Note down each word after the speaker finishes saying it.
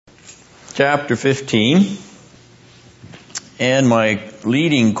chapter 15. And my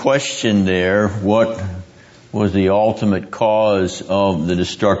leading question there, what was the ultimate cause of the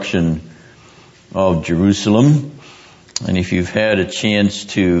destruction of Jerusalem? And if you've had a chance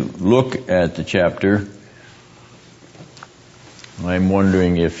to look at the chapter, I'm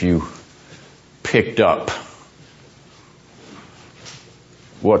wondering if you picked up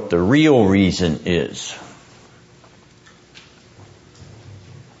what the real reason is.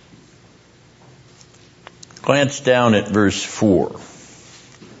 Glance down at verse 4.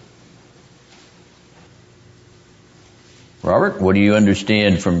 Robert, what do you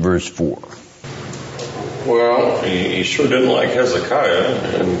understand from verse 4? Well, he sure didn't like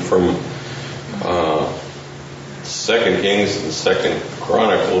Hezekiah, and from 2 Kings and 2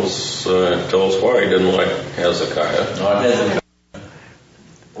 Chronicles tell us why he didn't like Hezekiah.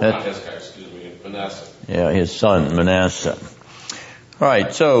 Not Hezekiah, excuse me, Manasseh. Yeah, his son, Manasseh. All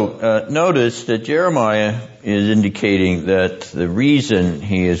right, so notice that Jeremiah is indicating that the reason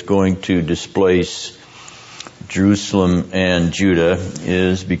he is going to displace Jerusalem and Judah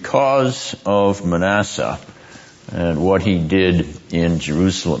is because of Manasseh and what he did in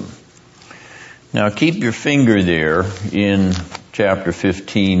Jerusalem. Now keep your finger there in chapter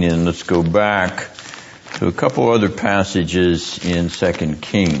 15 and let's go back to a couple other passages in 2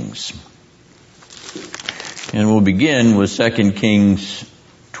 Kings. And we'll begin with 2 Kings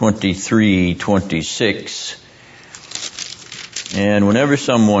 23:26. And whenever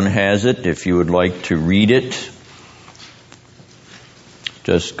someone has it, if you would like to read it,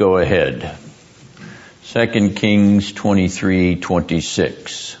 just go ahead. 2 Kings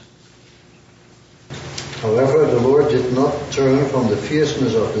 23:26. However, the Lord did not turn from the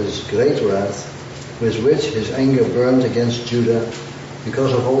fierceness of his great wrath, with which his anger burned against Judah,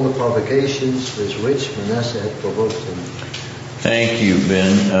 because of all the provocations with which Manasseh had provoked him. Thank you,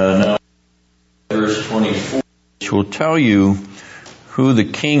 Ben. Now, verse 24, which will tell you who the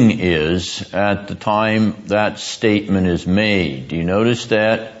king is at the time that statement is made. Do you notice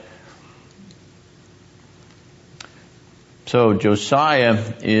that? So Josiah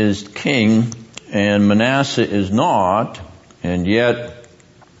is king and Manasseh is not, and yet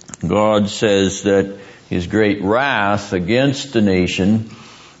God says that his great wrath against the nation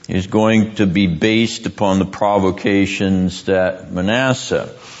is going to be based upon the provocations that Manasseh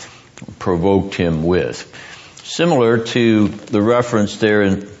provoked him with. Similar to the reference there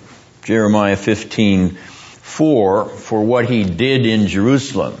in Jeremiah 15:4 for what he did in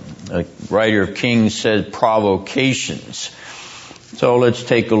Jerusalem. The writer of Kings said provocations. So let's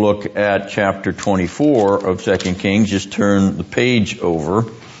take a look at chapter 24 of 2 Kings. Just turn the page over.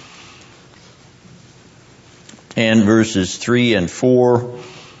 And verses 3 and 4.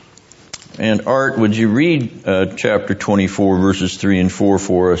 And Art, would you read chapter 24, verses 3 and 4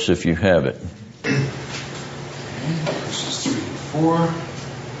 for us if you have it? Verses 3 and 4.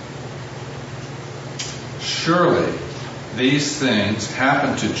 Surely these things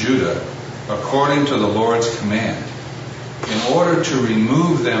happened to Judah according to the Lord's command, in order to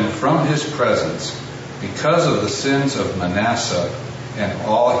remove them from his presence because of the sins of Manasseh and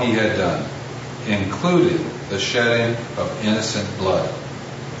all he had done, including the shedding of innocent blood.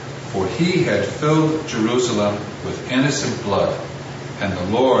 For he had filled Jerusalem with innocent blood, and the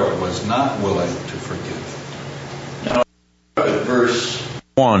Lord was not willing to forgive. Now, verse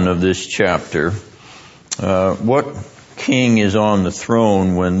 1 of this chapter, what king is on the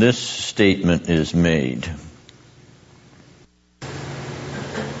throne when this statement is made?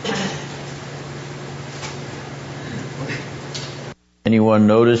 Anyone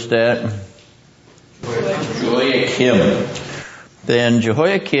notice that? Jehoiakim. Then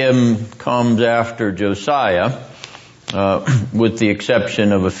Jehoiakim comes after Josiah, with the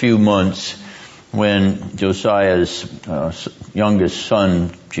exception of a few months when Josiah's youngest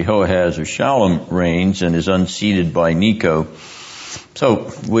son, Jehoahaz or Shallum, reigns and is unseated by Necho. So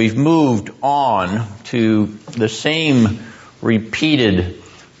we've moved on to the same repeated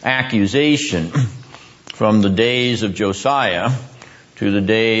accusation from the days of Josiah to the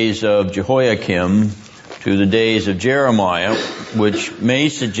days of Jehoiakim to the days of Jeremiah, which may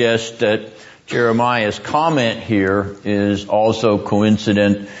suggest that Jeremiah's comment here is also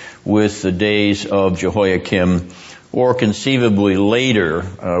coincident with the days of Jehoiakim, or conceivably later.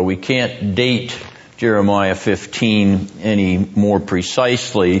 We can't date Jeremiah 15 any more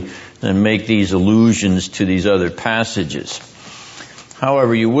precisely than make these allusions to these other passages.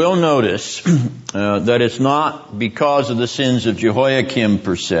 However, you will notice that it's not because of the sins of Jehoiakim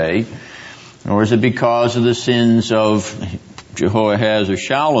per se, nor is it because of the sins of Jehoahaz or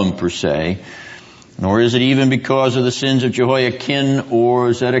Shallum per se, Nor is it even because of the sins of Jehoiakim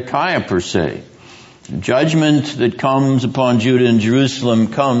or Zedekiah per se. The judgment that comes upon Judah and Jerusalem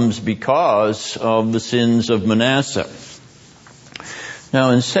comes because of the sins of Manasseh.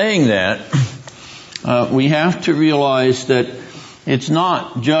 Now, in saying that, we have to realize that it's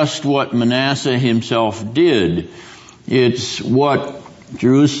not just what Manasseh himself did. It's what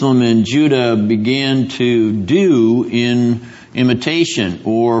Jerusalem and Judah began to do in imitation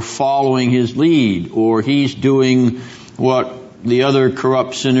or following his lead, or he's doing what the other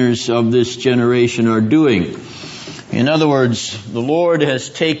corrupt sinners of this generation are doing. In other words, the Lord has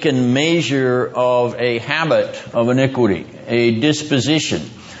taken measure of a habit of iniquity, a disposition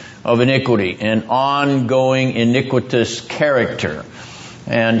of iniquity, an ongoing iniquitous character.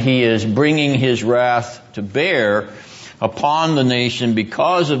 And he is bringing his wrath to bear upon the nation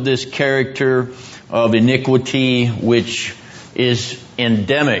because of this character of iniquity, which is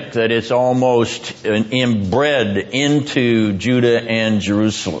endemic, that it's almost inbred into Judah and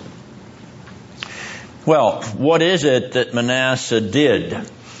Jerusalem. Well, what is it that Manasseh did?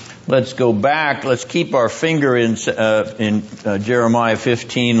 Let's go back. Let's keep our finger in Jeremiah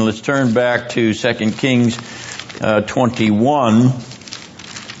 15. Let's turn back to 2 Kings 21.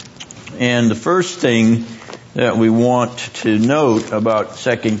 And the first thing that we want to note about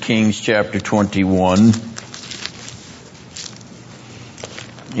 2 Kings chapter 21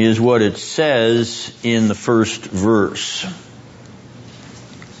 is what it says in the first verse.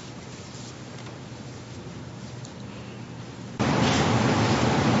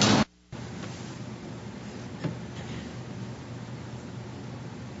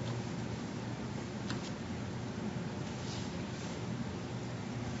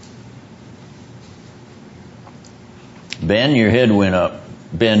 Ben, your head went up.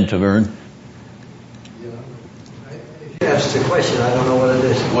 Ben Taverne. If you ask the question, I don't know what it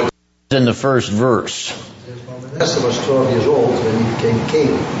is. What's in the first verse? Manasseh was 12 years old when he became king,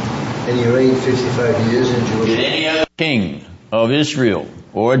 and he reigned 55 years in Jerusalem. Did any other king of Israel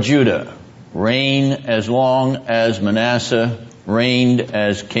or Judah reign as long as Manasseh reigned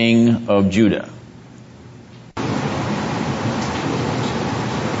as king of Judah?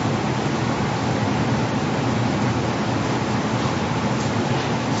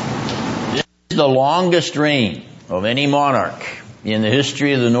 The longest reign of any monarch in the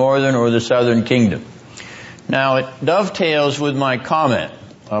history of the northern or the southern kingdom. Now, it dovetails with my comment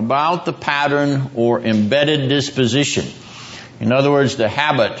about the pattern or embedded disposition. In other words, the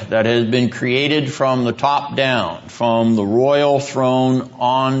habit that has been created from the top down, from the royal throne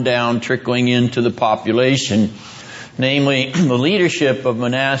on down, trickling into the population, namely the leadership of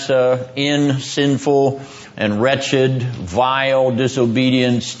Manasseh in sinful and wretched, vile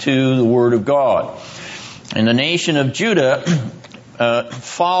disobedience to the Word of God. And the nation of Judah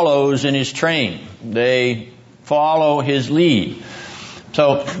follows in his train. They follow his lead.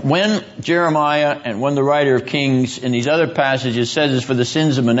 So when Jeremiah and when the writer of Kings in these other passages says it's for the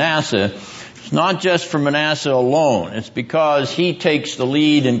sins of Manasseh, it's not just for Manasseh alone. It's because he takes the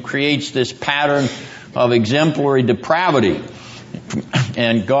lead and creates this pattern of exemplary depravity.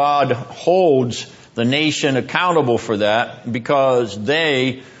 And God holds the nation accountable for that because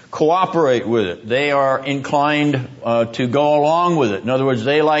they cooperate with it. They are inclined to go along with it. In other words,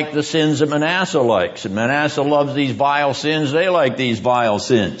 they like the sins that Manasseh likes. And Manasseh loves these vile sins. They like these vile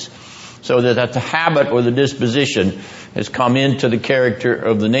sins. So that the habit or the disposition has come into the character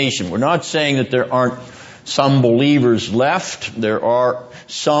of the nation. We're not saying that there aren't some believers left. There are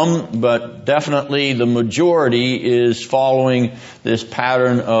some, but definitely the majority is following this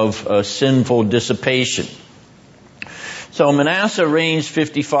pattern of sinful dissipation. So Manasseh reigns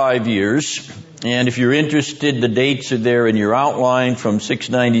 55 years, and if you're interested, the dates are there in your outline from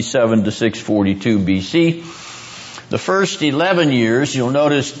 697 to 642 BC. The first 11 years, you'll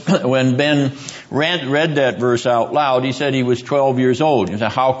notice when Ben read that verse out loud, he said he was 12 years old. He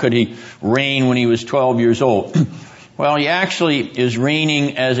said, how could he reign when he was 12 years old? Well, he actually is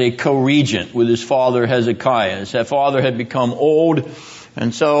reigning as a co-regent with his father Hezekiah. His father had become old,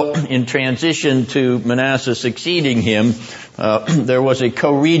 and so in transition to Manasseh succeeding him, there was a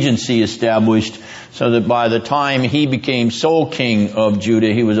co-regency established so that by the time he became sole king of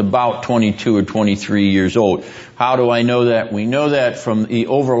Judah, he was about 22 or 23 years old. How do I know that? We know that from the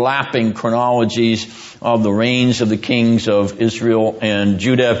overlapping chronologies of the reigns of the kings of Israel and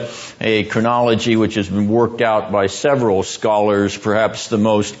Judah, a chronology which has been worked out by several scholars. Perhaps the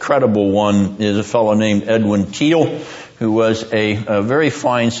most credible one is a fellow named Edwin Teal, who was a very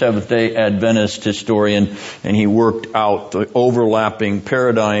fine Seventh-day Adventist historian, and he worked out the overlapping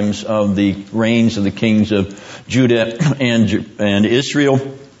paradigms of the reigns of the kings of Judah and Israel.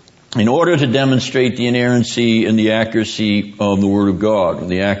 in order to demonstrate the inerrancy and the accuracy of the Word of God,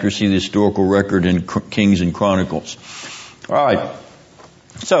 the accuracy of the historical record in Kings and Chronicles. All right.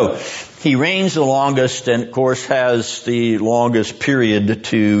 So, he reigns the longest and, of course, has the longest period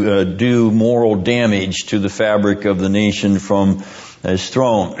to do moral damage to the fabric of the nation from his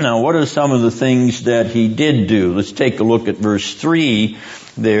throne. Now, what are some of the things that he did do? Let's take a look at verse 3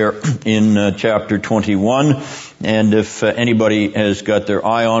 there in chapter 21. And if anybody has got their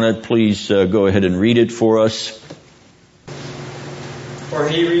eye on it, please go ahead and read it for us. For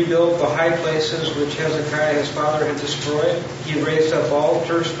he rebuilt the high places which Hezekiah his father had destroyed. He raised up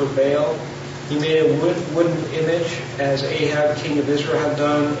altars for Baal. He made a wooden image, as Ahab king of Israel had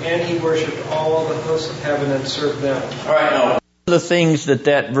done, and he worshipped all the hosts of heaven and served them. All right, now, one of the things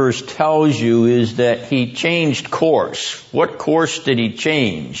that verse tells you is that he changed course. What course did he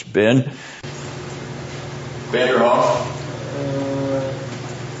change, Ben? Better off?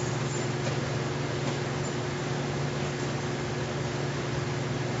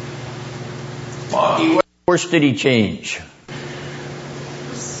 What course did he change?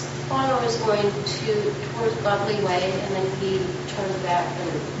 His father was going towards godly way, and then he turned back.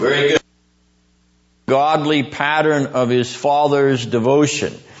 Very good. Godly pattern of his father's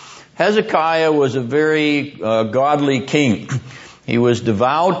devotion. Hezekiah was a very godly king. He was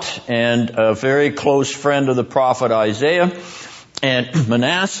devout and a very close friend of the prophet Isaiah. And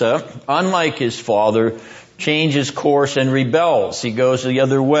Manasseh, unlike his father, changes course and rebels. He goes the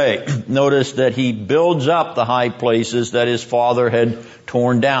other way. Notice that he builds up the high places that his father had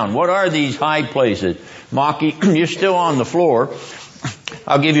torn down. What are these high places? Maki, you're still on the floor.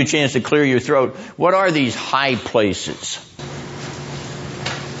 I'll give you a chance to clear your throat. What are these high places?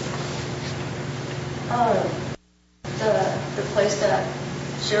 The place that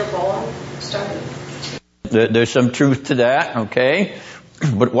Jeroboam started. There's some truth to that, okay?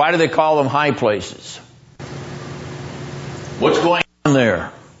 But why do they call them high places? What's going on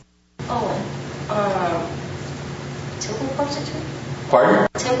there? Temple prostitute? Pardon?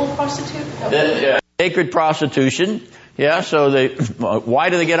 Temple prostitute? No. Sacred prostitution. Yeah, so why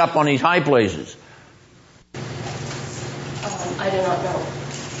do they get up on these high places? I do not know.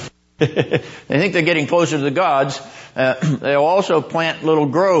 They think they're getting closer to the gods. They'll also plant little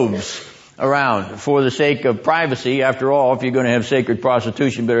groves around for the sake of privacy. After all, if you're going to have sacred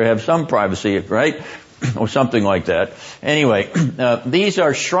prostitution, you better have some privacy, right? Or something like that. Anyway, these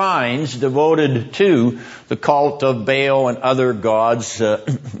are shrines devoted to the cult of Baal and other gods.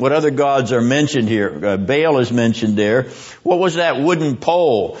 What other gods are mentioned here? Baal is mentioned there. What was that wooden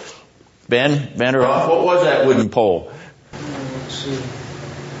pole? Ben Vanderhoff, what was that wooden pole? Let's see.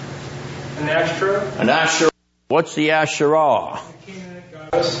 An Asherah. An Asherah. What's the Asherah? The Canaanite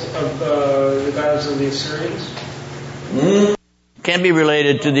goddess of the goddess of the Assyrians. Can be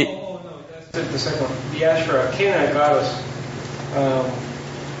related to the... Oh, no, that's the second one. The Asherah, Canaanite goddess.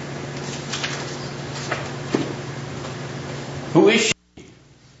 Who is she?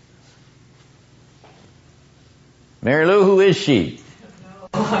 Mary Lou, who is she?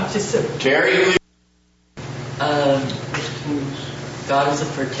 No, I'm just a... Terry, who is goddess of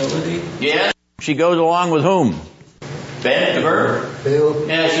fertility. Yes. She goes along with whom? Ben, Baal.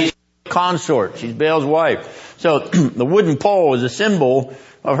 Yeah, she's consort. She's Baal's wife. So the wooden pole is a symbol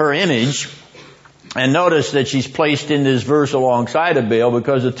of her image. And notice that she's placed in this verse alongside of Baal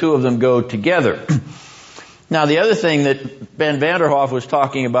because the two of them go together. Now, the other thing that Ben Vanderhoff was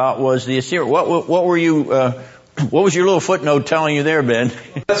talking about was the Assyrian. What were you? What was your little footnote telling you there, Ben?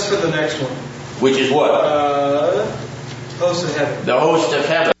 That's for the next one. Which is what? Host of heaven. The host of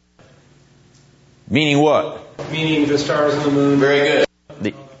heaven. Meaning what? Meaning the stars and the moon. Very good.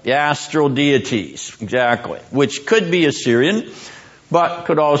 The astral deities, exactly. Which could be Assyrian, but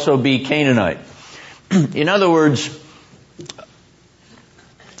could also be Canaanite. In other words,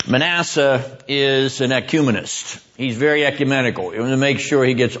 Manasseh is an ecumenist. He's very ecumenical. He wants to make sure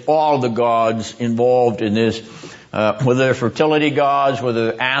he gets all the gods involved in this, whether they're fertility gods,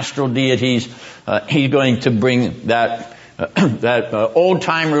 whether they're astral deities. He's going to bring that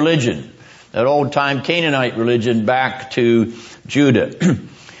old-time religion, that old-time Canaanite religion back to Judah.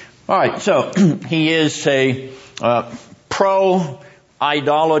 All right, so he is a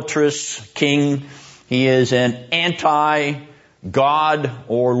pro-idolatrous king. He is an anti-God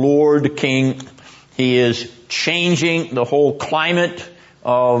or Lord king. He is changing the whole climate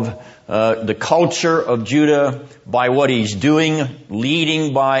of the culture of Judah by what he's doing,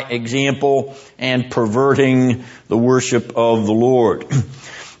 leading by example, and perverting the worship of the Lord.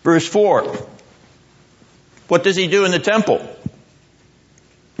 Verse 4. What does he do in the temple?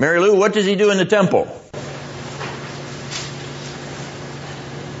 Mary Lou, what does he do in the temple?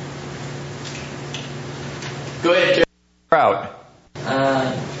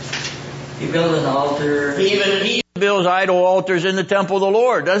 He built an altar. He builds idol altars in the temple of the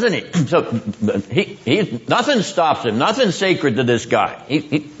Lord, doesn't he? So nothing stops him. Nothing's sacred to this guy.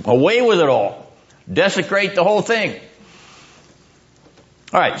 He away with it all. Desecrate the whole thing.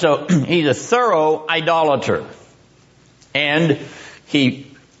 All right, so he's a thorough idolater. And he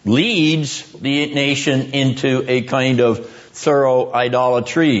leads the nation into a kind of thorough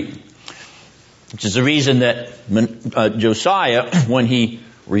idolatry. Which is the reason that Josiah, when he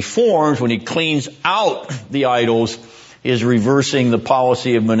reforms, when he cleans out the idols, is reversing the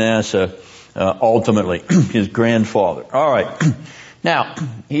policy of Manasseh, ultimately, his grandfather. All right. Now,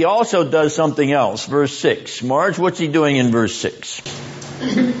 he also does something else. Verse 6. Marge, what's he doing in verse 6?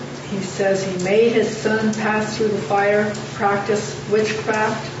 He says he made his son pass through the fire, practice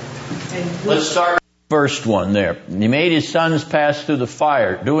witchcraft, and... Let's start with the first one there. He made his sons pass through the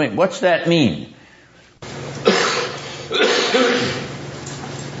fire. What's that mean?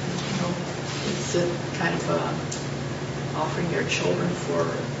 Is it kind of offering their children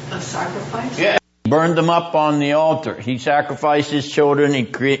for a sacrifice? Yeah. He burned them up on the altar. He sacrificed his children.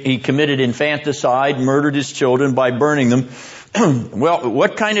 He committed infanticide, murdered his children by burning them. Well,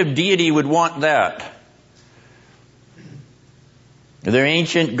 what kind of deity would want that? Are there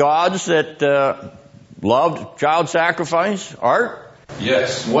ancient gods that loved child sacrifice? Art?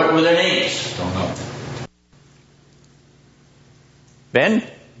 Yes. What were their names? Don't know. Ben?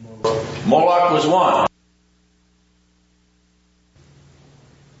 Moloch was one.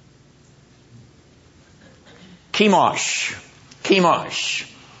 Chemosh.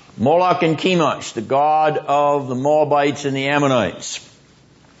 Moloch and Chemosh, the god of the Moabites and the Ammonites.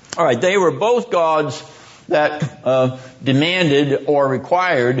 All right, they were both gods that demanded or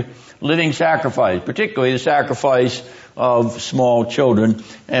required living sacrifice, particularly the sacrifice of small children.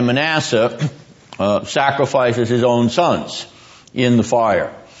 And Manasseh sacrifices his own sons in the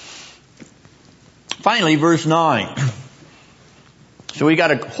fire. Finally, verse 9. So we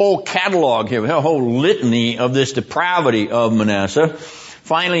got a whole catalog here, a whole litany of this depravity of Manasseh.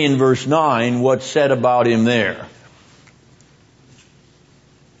 Finally, in verse 9, what's said about him there?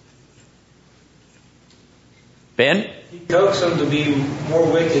 Ben? He coaxed them to be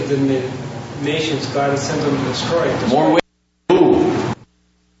more wicked than the nations God had sent them to destroy. More wicked who?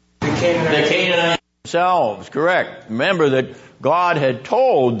 The Canaanites. The Canaanites themselves, correct. Remember that God had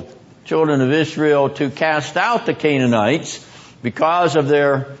told children of Israel to cast out the Canaanites because of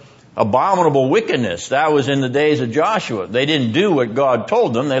their abominable wickedness. That was in the days of Joshua. They didn't do what God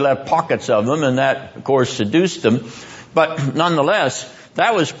told them. They left pockets of them, and that, of course, seduced them. But nonetheless,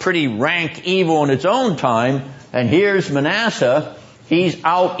 that was pretty rank evil in its own time. And here's Manasseh. He's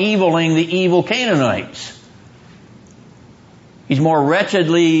out-eviling the evil Canaanites. He's more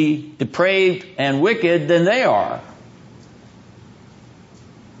wretchedly depraved and wicked than they are.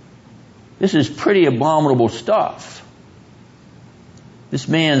 This is pretty abominable stuff. This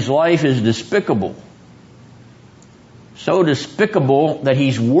man's life is despicable. So despicable that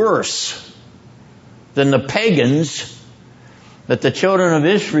he's worse than the pagans that the children of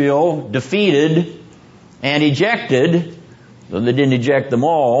Israel defeated and ejected, though they didn't eject them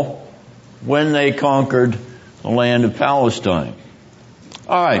all, when they conquered the land of Palestine.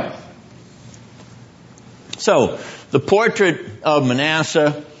 All right. So, the portrait of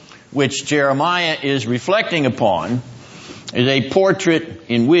Manasseh, which Jeremiah is reflecting upon, is a portrait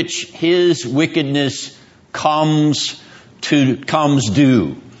in which his wickedness comes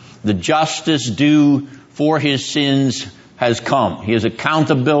due. The justice due for his sins has come. His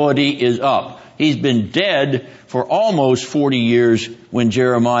accountability is up. He's been dead for almost 40 years when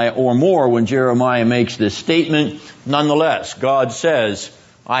Jeremiah makes this statement. Nonetheless, God says,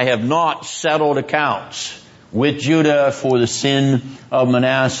 I have not settled accounts with Judah for the sin of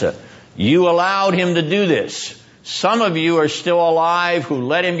Manasseh. You allowed him to do this. Some of you are still alive who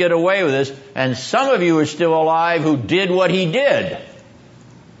let him get away with this, and some of you are still alive who did what he did.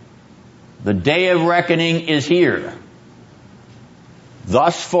 The day of reckoning is here.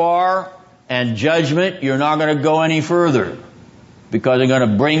 Thus far, and judgment, you're not going to go any further, because they're going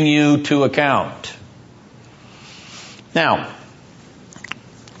to bring you to account. Now,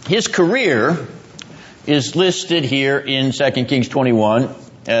 his career is listed here in 2 Kings 21,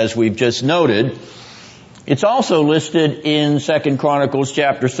 as we've just noted. It's also listed in 2 Chronicles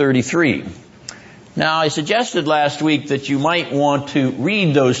chapter 33. Now, I suggested last week that you might want to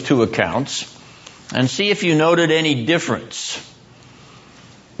read those two accounts and see if you noted any difference.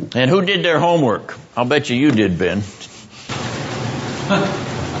 And who did their homework? I'll bet you did, Ben.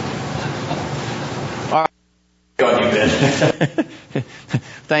 All right. Got you, Ben.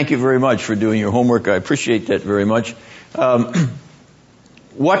 Thank you very much for doing your homework. I appreciate that very much.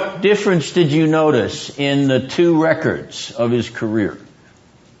 what difference did you notice in the two records of his career?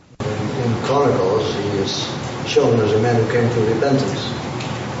 In Chronicles, he is shown as a man who came to repentance.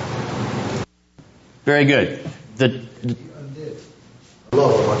 Very good. He undid a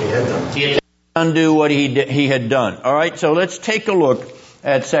lot of what he had done. He had to undo what he had done. All right, so let's take a look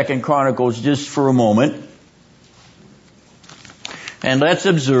at 2 Chronicles just for a moment. And let's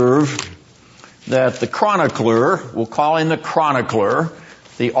observe that the chronicler, we'll call him the chronicler,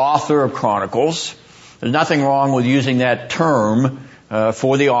 the author of Chronicles. There's nothing wrong with using that term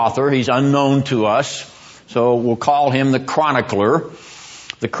for the author. He's unknown to us, so we'll call him the chronicler.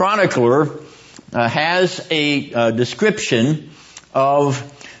 The chronicler has a description of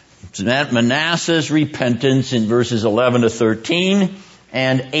Manasseh's repentance in verses 11 to 13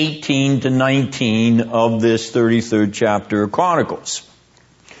 and 18 to 19 of this 33rd chapter of Chronicles.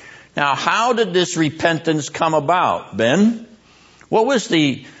 Now, how did this repentance come about, Ben? What was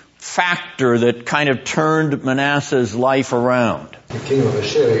the factor that kind of turned Manasseh's life around? The king of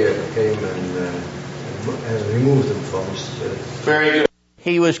Assyria came and removed him from his... Very good.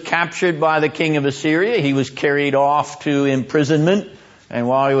 He was captured by the king of Assyria. He was carried off to imprisonment. And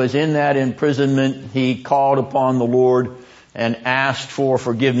while he was in that imprisonment, he called upon the Lord and asked for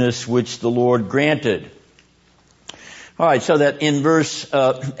forgiveness, which the Lord granted. All right, so that in verse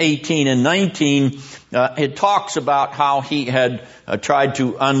 18 and 19, it talks about how he had tried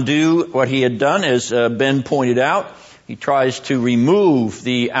to undo what he had done, as Ben pointed out. He tries to remove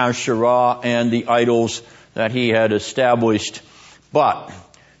the Asherah and the idols that he had established, but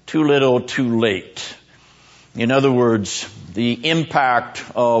too little, too late. In other words, the impact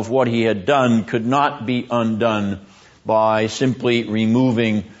of what he had done could not be undone by simply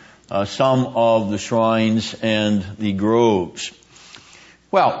removing some of the shrines and the groves.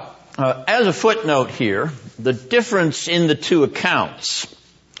 Well, as a footnote here, the difference in the two accounts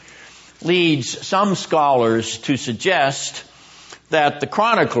leads some scholars to suggest that the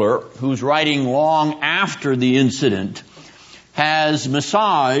chronicler, who's writing long after the incident, has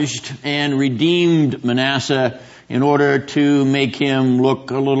massaged and redeemed Manasseh in order to make him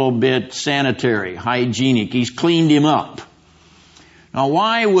look a little bit sanitary, hygienic. He's cleaned him up. Now,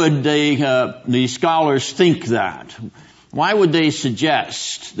 why would the scholars think that? Why would they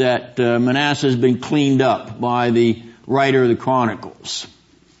suggest that Manasseh has been cleaned up by the writer of the Chronicles?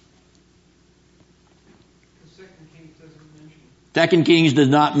 2 Kings does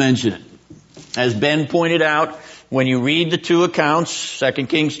not mention it. As Ben pointed out, when you read the two accounts, 2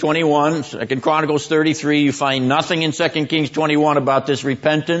 Kings 21, 2 Chronicles 33, you find nothing in 2 Kings 21 about this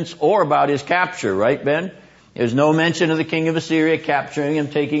repentance or about his capture, right, Ben? There's no mention of the king of Assyria capturing him,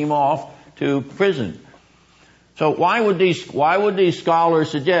 taking him off to prison. So why would these scholars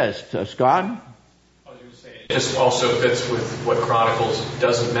suggest, Scott? I was going to say, it just also fits with what Chronicles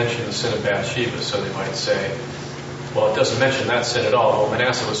doesn't mention the sin of Bathsheba, so they might say, well, it doesn't mention that sin at all. Well,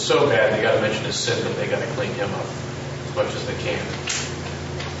 Manasseh was so bad, they got to mention his sin, but they got to clean him up as much as they can.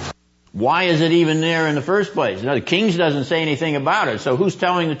 Why is it even there in the first place? No, the Kings doesn't say anything about it, so who's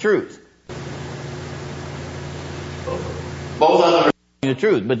telling the truth? Both of them are telling the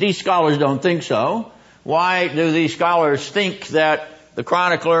truth, but these scholars don't think so. Why do these scholars think that the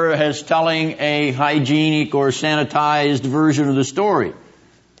chronicler is telling a hygienic or sanitized version of the story?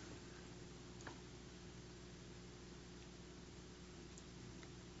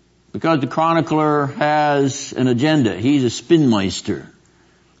 Because the chronicler has an agenda. He's a spinmeister.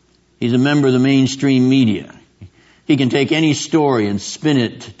 He's a member of the mainstream media. He can take any story and spin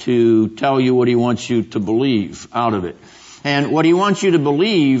it to tell you what he wants you to believe out of it. And what he wants you to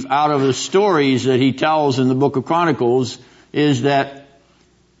believe out of the stories that he tells in the book of Chronicles is that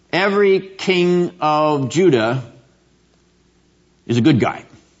every king of Judah is a good guy.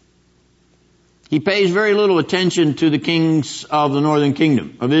 He pays very little attention to the kings of the northern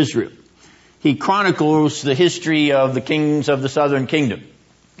kingdom of Israel. He chronicles the history of the kings of the southern kingdom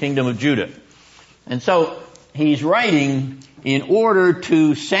of Judah. And so he's writing in order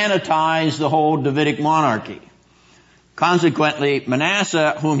to sanitize the whole Davidic monarchy. Consequently,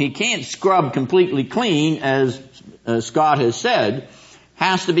 Manasseh, whom he can't scrub completely clean, as Scott has said,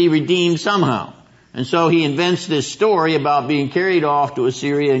 has to be redeemed somehow. And so he invents this story about being carried off to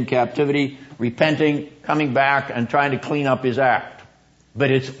Assyria in captivity, repenting, coming back, and trying to clean up his act. But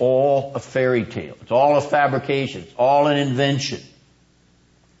it's all a fairy tale. It's all a fabrication. It's all an invention.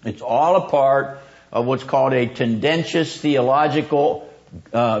 It's all a part of what's called a tendentious theological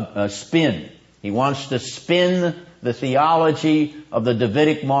spin. He wants to spin the theology of the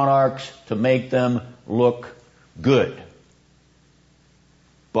Davidic monarchs to make them look good.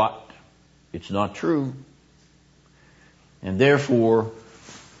 But it's not true. And therefore,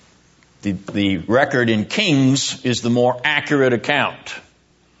 The record in Kings is the more accurate account.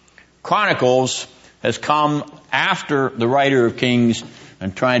 Chronicles has come after the writer of Kings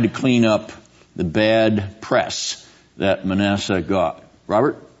and tried to clean up the bad press that Manasseh got.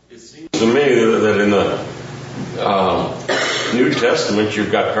 Robert? It seems to me that in the New Testament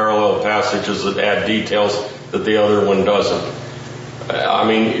you've got parallel passages that add details that the other one doesn't. I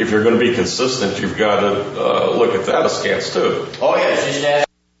mean, if you're going to be consistent, you've got to look at that askance too. Oh, yes.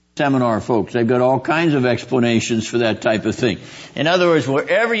 Seminar folks, they've got all kinds of explanations for that type of thing. In other words,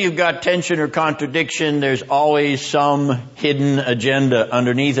 wherever you've got tension or contradiction, there's always some hidden agenda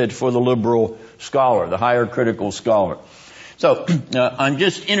underneath it for the liberal scholar, the higher critical scholar. So I'm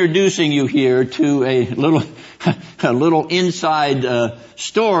just introducing you here to a little inside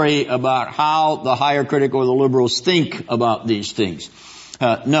story about how the higher critical or the liberals think about these things.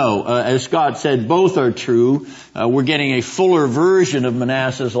 As Scott said, both are true. We're getting a fuller version of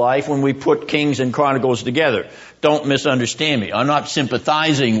Manasseh's life when we put Kings and Chronicles together. Don't misunderstand me. I'm not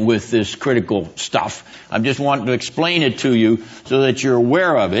sympathizing with this critical stuff. I'm just wanting to explain it to you so that you're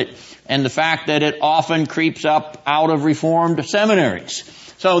aware of it, and the fact that it often creeps up out of Reformed seminaries.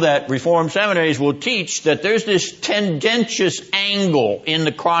 So that Reformed seminaries will teach that there's this tendentious angle in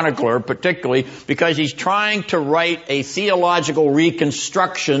the chronicler, particularly because he's trying to write a theological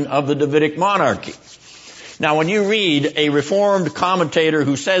reconstruction of the Davidic monarchy. Now, when you read a Reformed commentator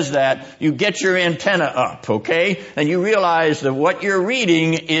who says that, you get your antenna up, okay? And you realize that what you're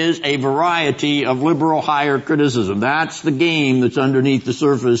reading is a variety of liberal higher criticism. That's the game that's underneath the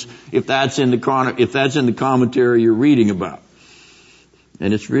surface if that's in the commentary you're reading about.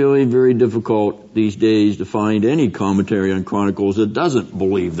 And it's really very difficult these days to find any commentary on Chronicles that doesn't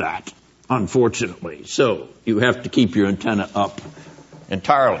believe that, unfortunately. So you have to keep your antenna up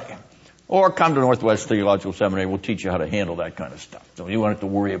entirely. Or come to Northwest Theological Seminary. We'll teach you how to handle that kind of stuff. So you won't have to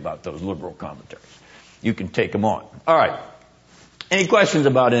worry about those liberal commentaries. You can take them on. All right. Any questions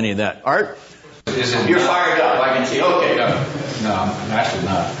about any of that? Art? You're fired up. I can see. Okay. No, I'm actually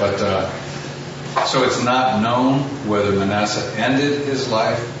not. But so it's not known whether Manasseh ended his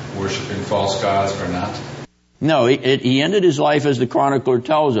life worshiping false gods or not? No, he ended his life, as the chronicler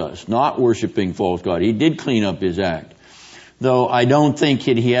tells us, not worshiping false God. He did clean up his act, though I don't think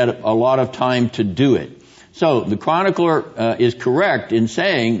he had a lot of time to do it. So the chronicler is correct in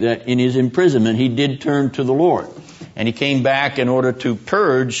saying that in his imprisonment he did turn to the Lord. And he came back in order to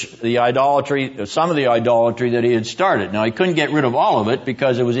purge the idolatry, some of the idolatry that he had started. Now, he couldn't get rid of all of it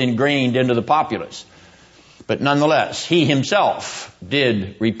because it was ingrained into the populace. But nonetheless, he himself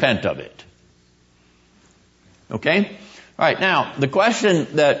did repent of it. Okay? All right, now, the question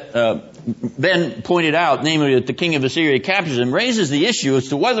that Ben pointed out, namely that the king of Assyria captures him, raises the issue as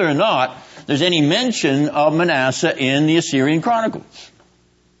to whether or not there's any mention of Manasseh in the Assyrian Chronicles.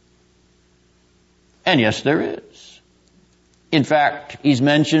 And yes, there is. In fact, he's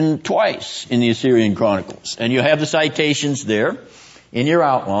mentioned twice in the Assyrian Chronicles. And you have the citations there in your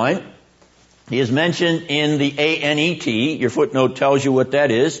outline. He is mentioned in the ANET. Your footnote tells you what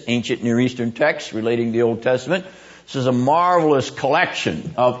that is, Ancient Near Eastern Texts relating to the Old Testament. This is a marvelous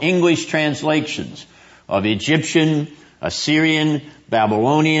collection of English translations of Egyptian, Assyrian,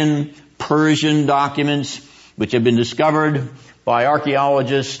 Babylonian, Persian documents, which have been discovered by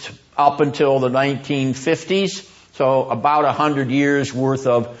archaeologists up until the 1950s. So about 100 years worth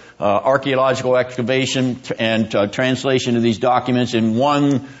of archaeological excavation and translation of these documents in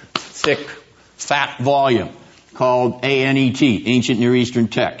one thick, fat volume called ANET, Ancient Near Eastern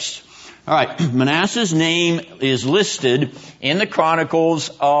Texts. All right, Manasseh's name is listed in the Chronicles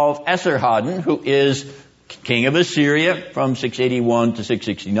of Esarhaddon, who is king of Assyria from 681 to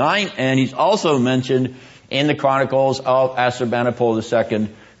 669, and he's also mentioned in the Chronicles of Assurbanipal II,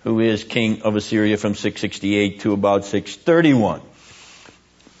 who is king of Assyria from 668 to about 631.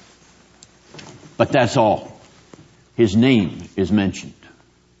 But that's all. His name is mentioned.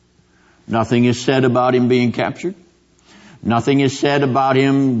 Nothing is said about him being captured. Nothing is said about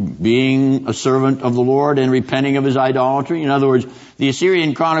him being a servant of the Lord and repenting of his idolatry. In other words, the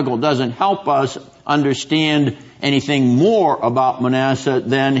Assyrian Chronicle doesn't help us understand anything more about Manasseh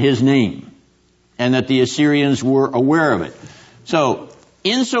than his name, and that the Assyrians were aware of it. So,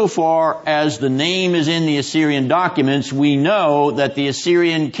 insofar as the name is in the Assyrian documents, we know that the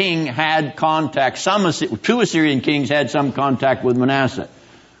Assyrian king had contact, two Assyrian kings had some contact with Manasseh.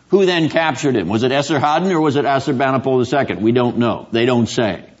 Who then captured him? Was it Esarhaddon or was it Assurbanipal II? We don't know. They don't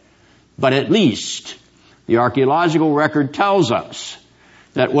say. But at least the archaeological record tells us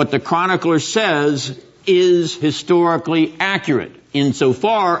that what the chronicler says is historically accurate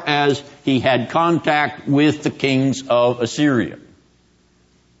insofar as he had contact with the kings of Assyria.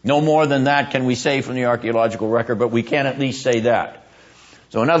 No more than that can we say from the archaeological record, but we can at least say that.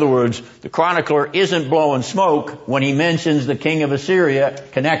 So in other words, the chronicler isn't blowing smoke when he mentions the king of Assyria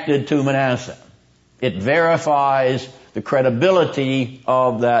connected to Manasseh. It verifies the credibility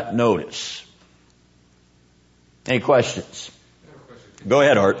of that notice. Any questions? Go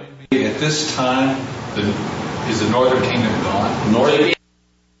ahead, Art. At this time, is the northern kingdom gone? Northern kingdom,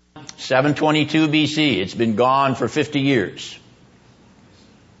 722 BC. It's been gone for 50 years.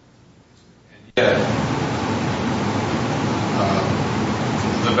 Yet,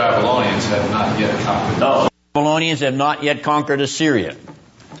 the Babylonians have not yet conquered. No, the Babylonians have not yet conquered Assyria.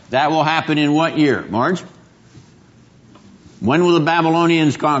 That will happen in what year, Marge? When will the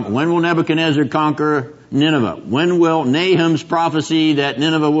Babylonians conquer? When will Nebuchadnezzar conquer Nineveh? When will Nahum's prophecy that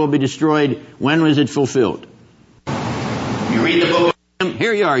Nineveh will be destroyed, when was it fulfilled? You read the book of Nahum.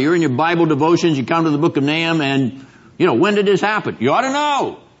 Here you are. You're in your Bible devotions. You come to the book of Nahum and, when did this happen? You ought to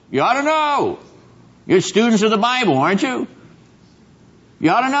know. You ought to know. You're students of the Bible, aren't you?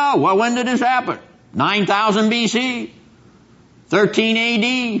 You ought to know. Well, when did this happen? 9000 BC? 13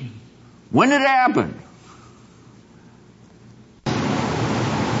 AD? When did it happen?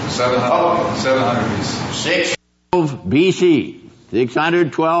 700 BC. 612 BC.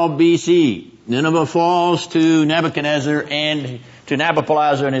 612 BC. Nineveh falls to Nebuchadnezzar and to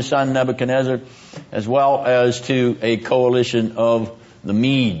Nabopolassar and his son Nebuchadnezzar, as well as to a coalition of the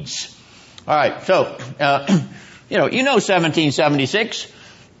Medes. All right, so, 1776.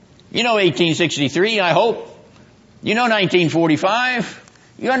 1863, I hope. 1945.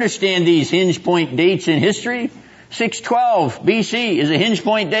 You understand these hinge point dates in history? 612 BC is a hinge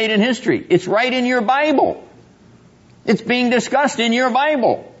point date in history. It's right in your Bible. It's being discussed in your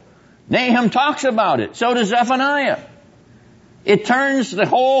Bible. Nahum talks about it. So does Zephaniah. It turns the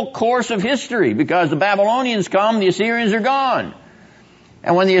whole course of history because the Babylonians come, the Assyrians are gone.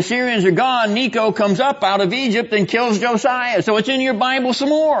 And when the Assyrians are gone, Necho comes up out of Egypt and kills Josiah. So it's in your Bible some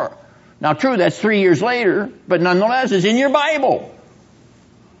more. Now true, that's 3 years later, but nonetheless it's in your Bible.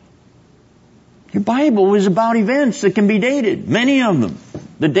 Your Bible is about events that can be dated. Many of them.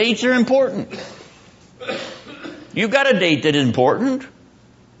 The dates are important. You've got a date that is important.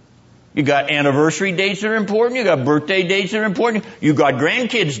 You got anniversary dates that are important. You got birthday dates that are important. You got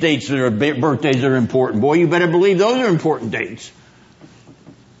grandkids dates that are birthdays that are important. Boy, you better believe those are important dates.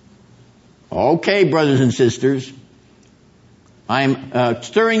 Okay, brothers and sisters. I'm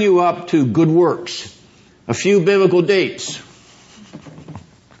stirring you up to good works. A few biblical dates.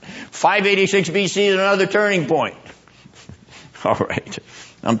 586 BC is another turning point. All right.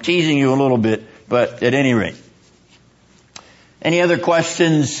 I'm teasing you a little bit, but at any rate. Any other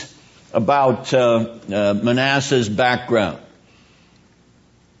questions about Manasseh's background?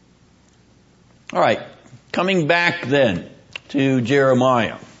 All right. Coming back then to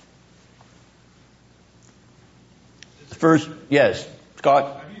Jeremiah. First, yes,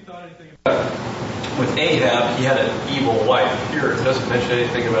 Scott? Have you thought anything about with Ahab, he had an evil wife. Here, it doesn't mention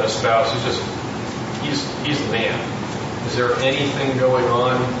anything about a spouse. He's the man. Is there anything going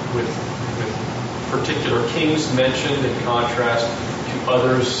on with particular kings mentioned in contrast to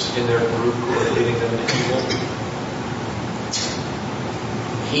others in their group who are leading them to evil?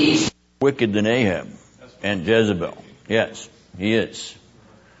 He's wicked than Ahab and Jezebel. Yes, he is.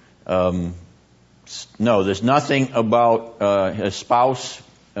 No, there's nothing about a spouse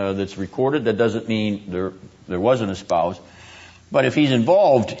that's recorded. That doesn't mean there wasn't a spouse. But if he's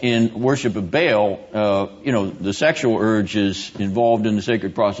involved in worship of Baal, the sexual urge is involved in the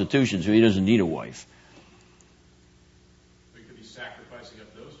sacred prostitution, so he doesn't need a wife. We could be sacrificing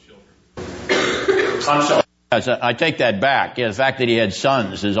up those children. I'm sorry. I take that back. Yeah, the fact that he had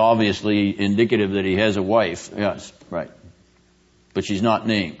sons is obviously indicative that he has a wife. Yes, right. But she's not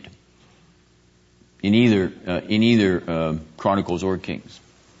named in either Chronicles or Kings.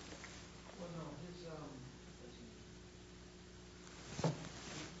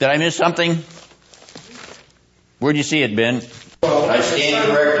 Did I miss something? Where'd you see it, Ben? Well, I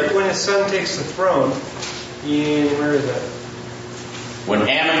stand corrected. when his son takes the throne, where is that? When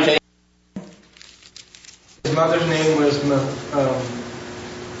Ammon takes. His mother's name was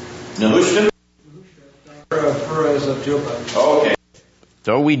Nehushtan? Perez of Joppa. Okay.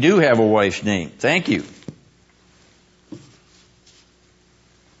 So we do have a wife's name. Thank you.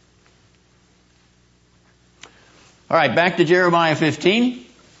 All right, back to Jeremiah 15.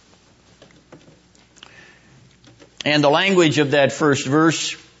 And the language of that first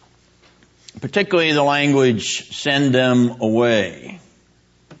verse, particularly the language, send them away.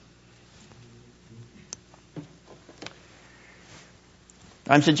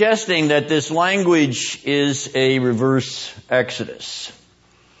 I'm suggesting that this language is a reverse Exodus.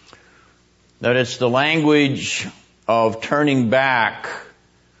 that it's the language of turning back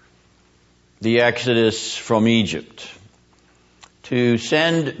the exodus from Egypt, to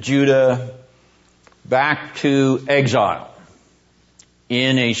send Judah back to exile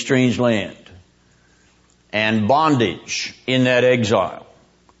in a strange land and bondage in that exile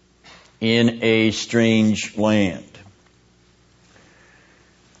in a strange land.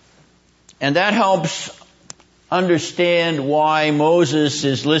 And that helps understand why Moses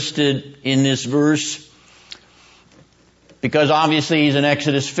is listed in this verse, because obviously he's an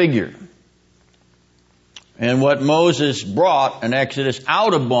Exodus figure. And what Moses brought, an Exodus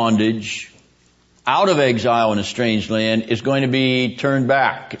out of bondage, out of exile in a strange land, is going to be turned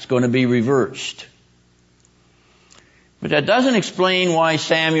back. It's going to be reversed. But that doesn't explain why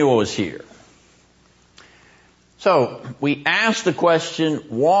Samuel is here. So, we ask the question,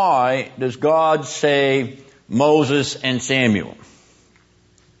 why does God say Moses and Samuel?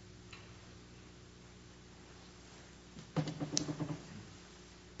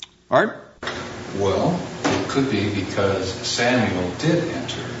 Art? Well, it could be because Samuel did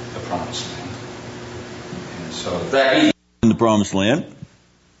enter the Promised Land. And so that he's in the Promised Land.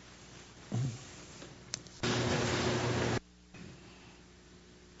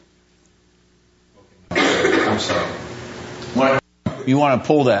 I'm sorry. You want to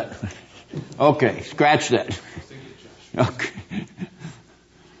pull that? Okay, scratch that. Okay.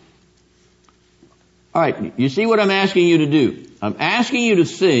 All right, you see what I'm asking you to do? I'm asking you to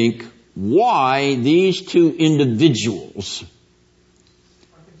think why these two individuals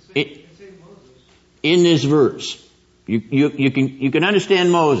in this verse. You can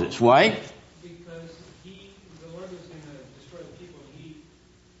understand Moses. Why? Because the Lord was going to destroy the people, and he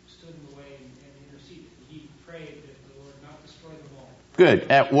stood in the way and interceded. He prayed that the Lord not destroy them all.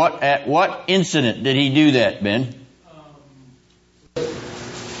 Good. At what incident did he do that, Ben?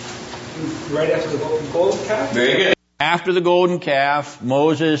 Right after the golden calf? Very good. After the golden calf,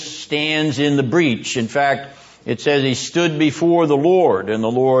 Moses stands in the breach. In fact, it says he stood before the Lord, and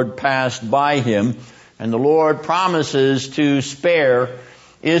the Lord passed by him, and the Lord promises to spare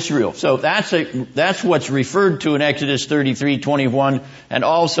Israel. So that's what's referred to in Exodus 33:21, and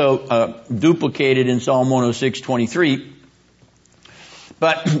also duplicated in Psalm 106:23.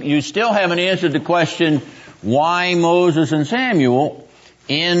 But you still haven't answered the question, why Moses and Samuel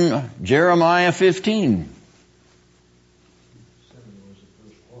in Jeremiah 15?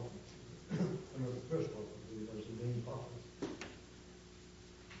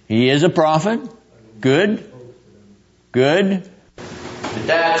 He is a prophet. Good. Good. But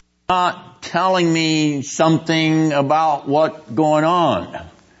that's not telling me something about what's going on.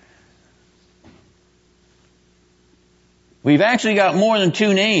 We've actually got more than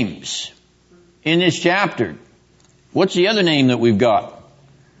two names in this chapter. What's the other name that we've got?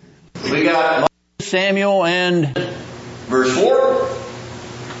 We got Samuel and verse 4.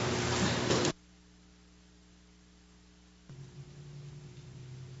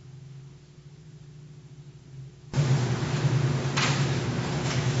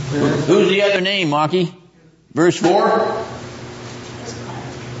 Who's the other name, Maki? Verse 4?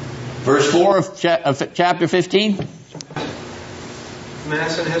 Verse 4 of chapter 15?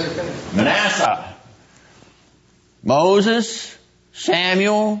 Manasseh and Hezekiah. Manasseh. Moses,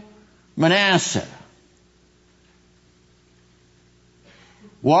 Samuel, Manasseh.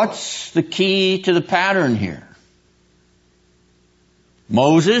 What's the key to the pattern here?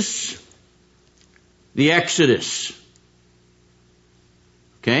 Moses, the Exodus.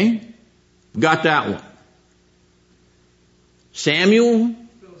 Okay? Got that one. Samuel?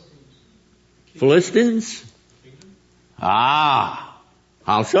 Philistines? Ah.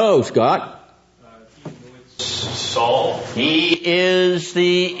 How so, Scott? Saul. He is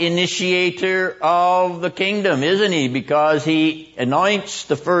the initiator of the kingdom, isn't he? Because he anoints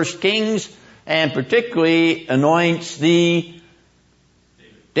the first kings and particularly anoints the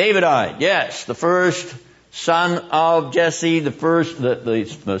Davidite. Yes, the first son of Jesse,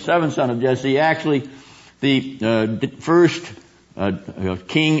 the seventh son of Jesse, actually the first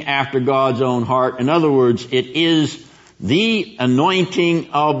king after God's own heart. In other words, it is the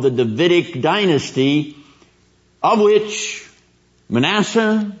anointing of the Davidic dynasty, of which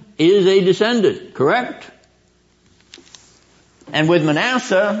Manasseh is a descendant, correct? And with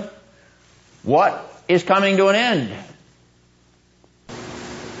Manasseh, what is coming to an end?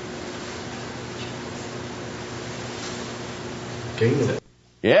 Kingdom.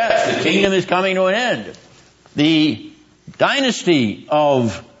 Yes, the kingdom is coming to an end. The dynasty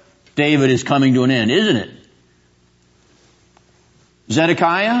of David is coming to an end, isn't it?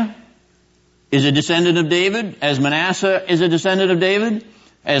 Zedekiah is a descendant of David, as Manasseh is a descendant of David.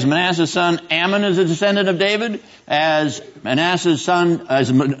 As Manasseh's son Ammon is a descendant of David? As Manasseh's son,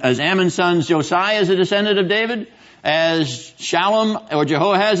 as Ammon's son Josiah is a descendant of David? As Shallum or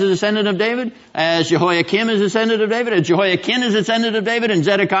Jehoahaz is a descendant of David? As Jehoiakim is a descendant of David? As Jehoiakim is a descendant of David? And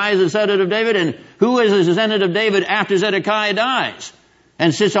Zedekiah is a descendant of David? And who is a descendant of David after Zedekiah dies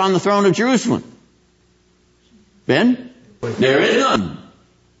and sits on the throne of Jerusalem? Ben? There is none.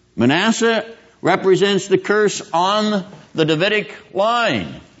 Manasseh represents the curse on the Davidic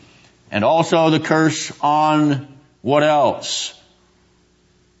line. And also the curse on what else?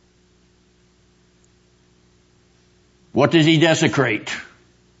 What does he desecrate?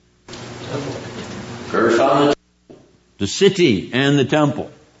 Curse on the city and the temple.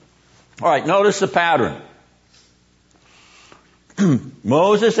 All right, notice the pattern.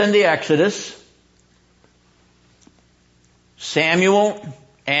 Moses and the Exodus, Samuel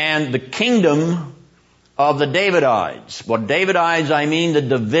and the kingdom of the Davidites. What Davidites, I mean the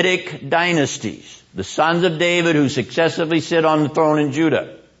Davidic dynasties. The sons of David who successively sit on the throne in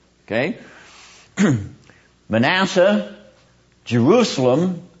Judah. Okay? Manasseh,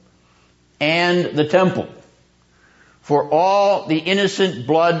 Jerusalem, and the temple. For all the innocent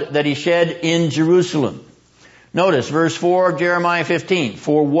blood that he shed in Jerusalem. Notice verse 4 of Jeremiah 15.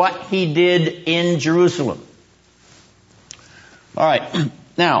 For what he did in Jerusalem. All right.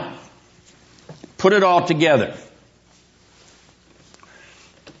 Now, put it all together.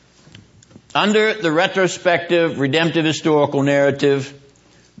 Under the retrospective, redemptive historical narrative,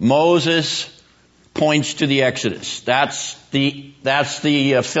 Moses points to the Exodus. That's the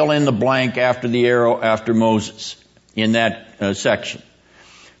fill in the blank after the arrow after Moses in that section.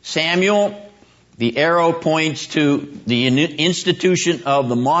 Samuel, the arrow points to the institution of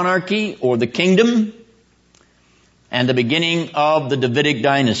the monarchy or the kingdom and the beginning of the Davidic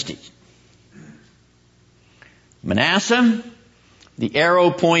dynasty. Manasseh, the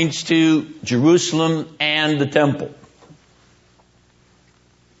arrow points to Jerusalem and the temple.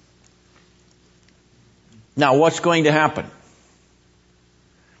 Now, what's going to happen?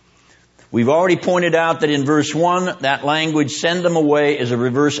 We've already pointed out that in verse 1, that language, send them away, is a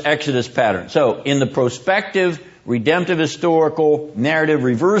reverse Exodus pattern. So, in the prospective, redemptive, historical, narrative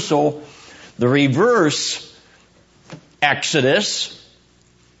reversal, the reverse Exodus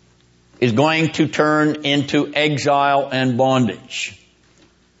is going to turn into exile and bondage.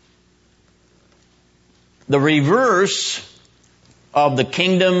 The reverse of the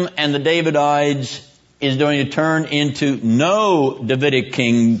kingdom and the Davidites is going to turn into no Davidic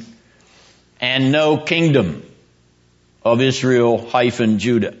king and no kingdom of Israel -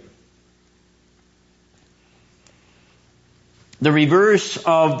 Judah. The reverse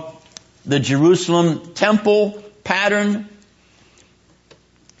of the Jerusalem temple pattern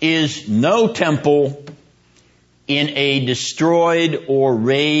is no temple in a destroyed or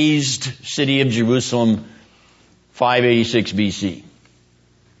razed city of Jerusalem 586 BC.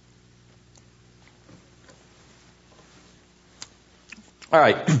 All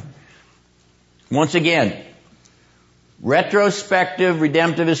right. Once again, retrospective,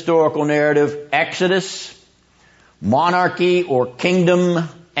 redemptive, historical narrative, Exodus, monarchy or kingdom,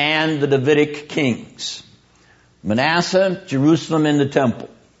 and the Davidic kings. Manasseh, Jerusalem, and the temple.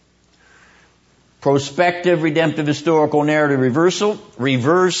 Prospective, redemptive, historical narrative reversal,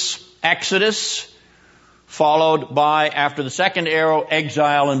 reverse Exodus, followed by, after the second arrow,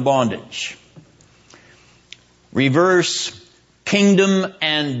 exile and bondage. Reverse kingdom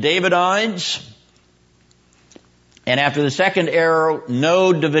and Davidites, and after the second arrow,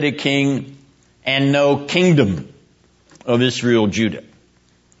 no Davidic king and no kingdom of Israel, Judah.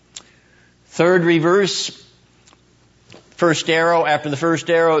 Third reverse, first arrow, after the first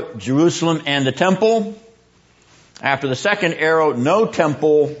arrow, Jerusalem and the temple. After the second arrow, no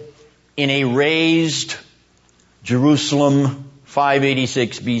temple in a razed Jerusalem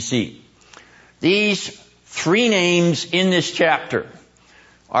 586 BC. These three names in this chapter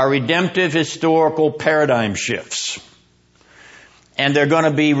are redemptive historical paradigm shifts. And they're going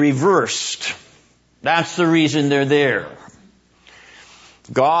to be reversed. That's the reason they're there.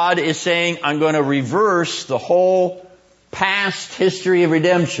 God is saying, I'm going to reverse the whole past history of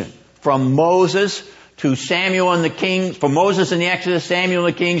redemption from Moses to Samuel and the kings, from Moses and the Exodus, Samuel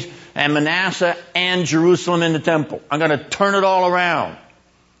and the kings, and Manasseh and Jerusalem and the temple. I'm going to turn it all around.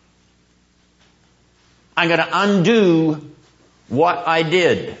 I'm going to undo what I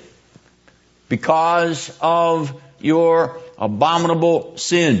did because of your abominable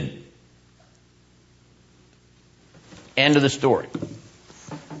sin. End of the story.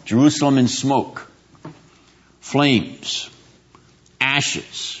 Jerusalem in smoke, flames,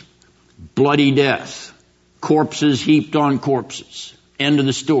 ashes, bloody death, corpses heaped on corpses, End of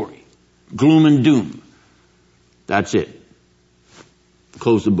the story. Gloom and doom. That's it.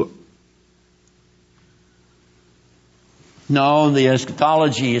 Close the book. No, the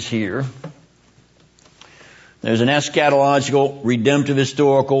eschatology is here. There's an eschatological, redemptive,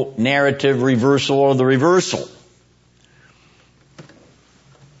 historical, narrative reversal of the reversal.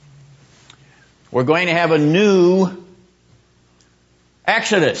 We're going to have a new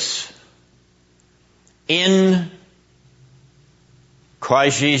Exodus in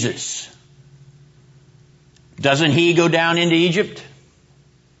Christ Jesus. Doesn't He go down into Egypt?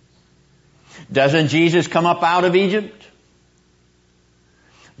 Doesn't Jesus come up out of Egypt?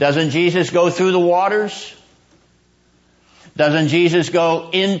 Doesn't Jesus go through the waters? Doesn't Jesus go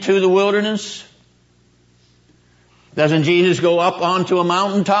into the wilderness? Doesn't Jesus go up onto a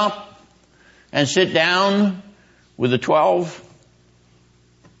mountaintop and sit down with the 12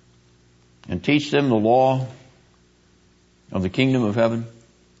 and teach them the law of the kingdom of heaven?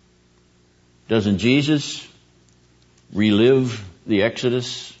 Doesn't Jesus relive the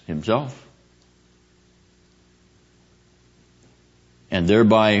Exodus Himself? And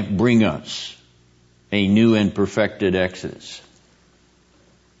thereby bring us a new and perfected Exodus.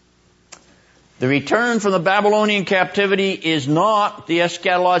 The return from the Babylonian captivity is not the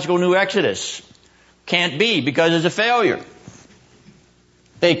eschatological new Exodus. Can't be, because it's a failure.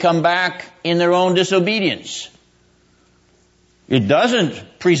 They come back in their own disobedience. It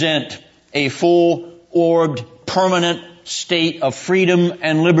doesn't present a full-orbed, permanent state of freedom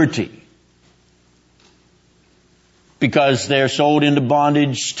and liberty, because they're sold into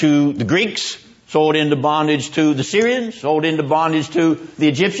bondage to the Greeks, sold into bondage to the Syrians, sold into bondage to the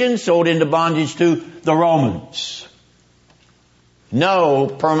Egyptians, sold into bondage to the Romans. No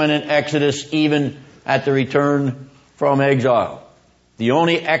permanent exodus even at the return from exile. The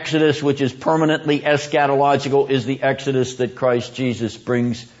only exodus which is permanently eschatological is the exodus that Christ Jesus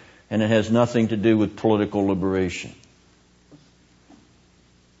brings, and it has nothing to do with political liberation.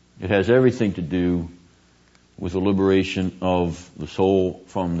 It has everything to do with the liberation of the soul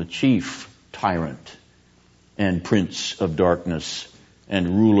from the chief tyrant and prince of darkness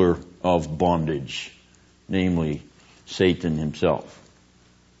and ruler of bondage, namely Satan himself.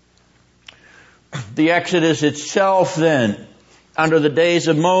 The Exodus itself, then, under the days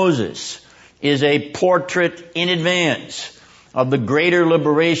of Moses, is a portrait in advance of the greater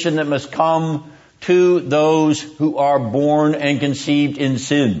liberation that must come to those who are born and conceived in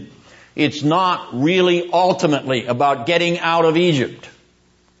sin. It's not really ultimately about getting out of Egypt.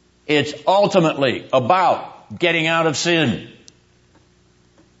 It's ultimately about getting out of sin.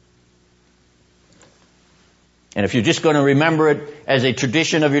 And if you're just going to remember it as a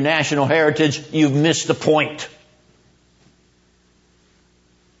tradition of your national heritage, you've missed the point.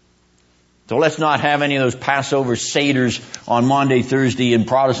 So let's not have any of those Passover Seders on Maundy, Thursday in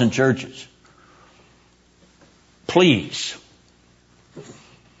Protestant churches. Please.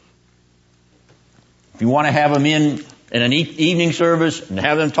 If you want to have them in an evening service and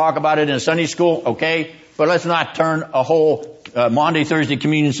have them talk about it in a Sunday school, okay? But let's not turn a whole Maundy, Thursday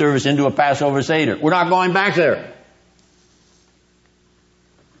communion service into a Passover Seder. We're not going back there.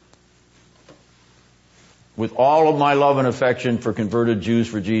 With all of my love and affection for converted Jews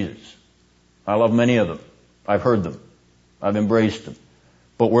for Jesus, I love many of them. I've heard them. I've embraced them.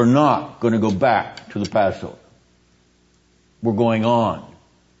 But we're not going to go back to the Passover. We're going on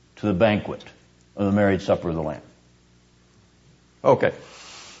to the banquet of the marriage supper of the Lamb. Okay.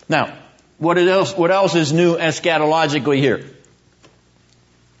 Now, what else is new eschatologically here?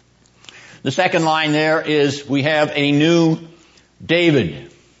 The second line there is we have a new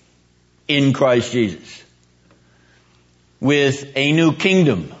David in Christ Jesus with a new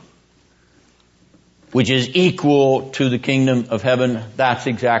kingdom which is equal to the kingdom of heaven. That's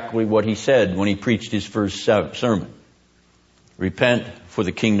exactly what he said when he preached his first sermon. Repent, for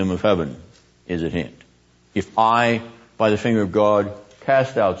the kingdom of heaven is at hand. If I, by the finger of God,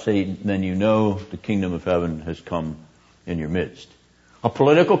 cast out Satan, then you know the kingdom of heaven has come in your midst. A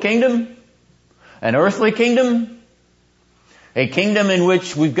political kingdom? An earthly kingdom? A kingdom in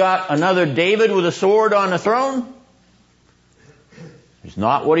which we've got another David with a sword on the throne? It's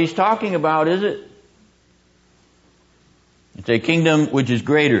not what he's talking about, is it? It's a kingdom which is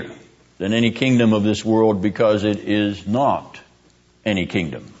greater than any kingdom of this world, because it is not any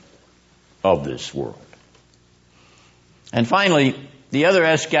kingdom of this world. And finally, the other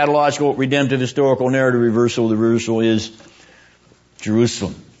eschatological, redemptive, historical, narrative reversal of the reversal is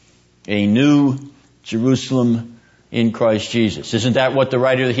Jerusalem. A new Jerusalem in Christ Jesus. Isn't that what the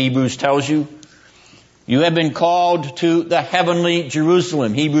writer of the Hebrews tells you? You have been called to the heavenly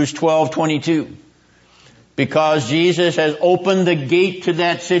Jerusalem, Hebrews 12:22. because Jesus has opened the gate to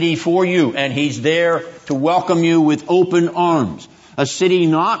that city for you, and He's there to welcome you with open arms. A city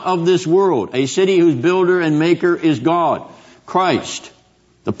not of this world, a city whose builder and maker is God, Christ,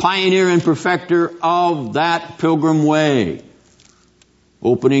 the pioneer and perfecter of that pilgrim way,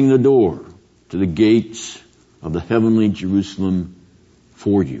 opening the door to the gates of the heavenly Jerusalem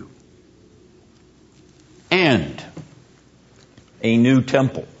for you. And a new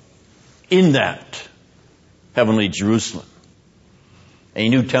temple in that heavenly Jerusalem. A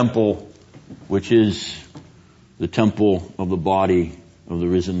new temple which is the temple of the body of the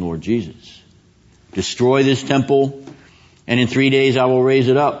risen Lord Jesus. Destroy this temple, and in 3 days I will raise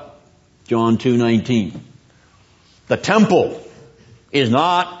it up. John 2:19. The temple is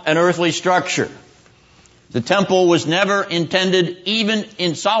not an earthly structure. The temple was never intended, even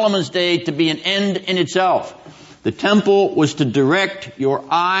in Solomon's day, to be an end in itself. The temple was to direct your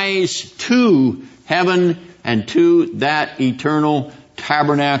eyes to heaven and to that eternal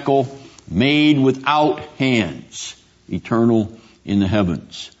tabernacle made without hands, eternal in the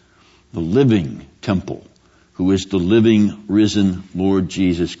heavens. The living temple, who is the living, risen Lord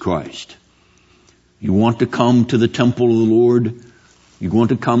Jesus Christ. You want to come to the temple of the Lord? You want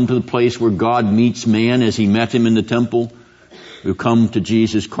to come to the place where God meets man as He met him in the temple? You come to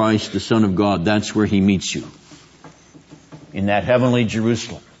Jesus Christ, the Son of God. That's where He meets you. In that heavenly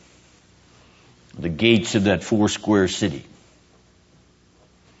Jerusalem. The gates of that 4-square city.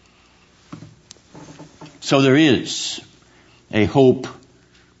 So there is a hope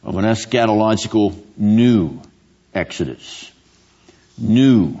of an eschatological new Exodus.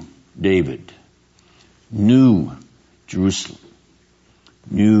 New David. New Jerusalem.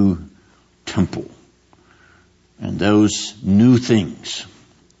 New temple. And those new things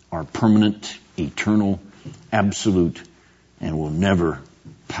are permanent, eternal, absolute, and will never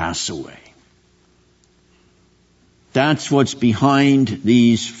pass away. That's what's behind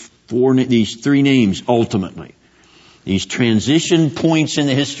these three names ultimately. These transition points in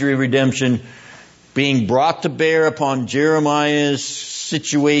the history of redemption being brought to bear upon Jeremiah's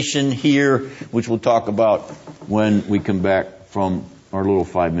situation here, which we'll talk about when we come back from our little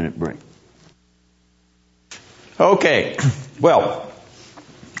 5-minute break. Okay, well,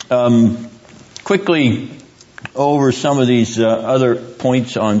 quickly over some of these other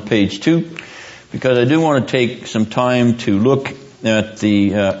points on page 2, because I do want to take some time to look at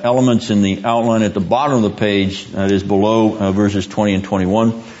the elements in the outline at the bottom of the page, that is below verses 20 and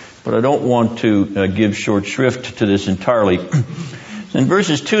 21, but I don't want to give short shrift to this entirely. In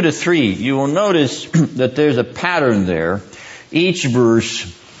verses 2 to 3, you will notice that there's a pattern there. Each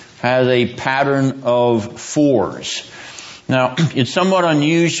verse has a pattern of 4s. Now, it's somewhat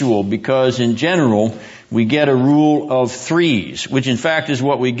unusual because in general, we get a rule of 3s, which in fact is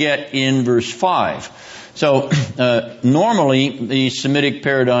what we get in verse 5. So, normally the Semitic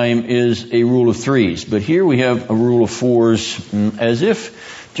paradigm is a rule of 3s, but here we have a rule of 4s, as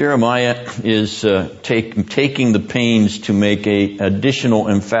if Jeremiah is taking the pains to make a additional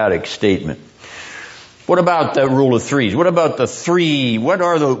emphatic statement. What about the rule of 3s? What about the 3? What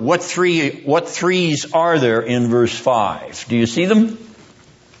 3s are there in verse 5? Do you see them?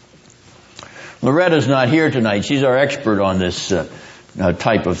 Loretta's not here tonight. She's our expert on this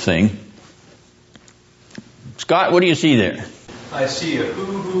type of thing. Scott, what do you see there? I see a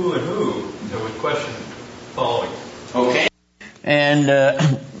who, and who, with question following. Okay. And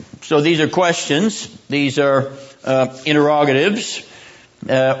so these are questions. These are interrogatives.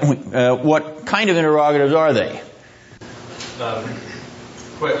 What kind of interrogatives are they?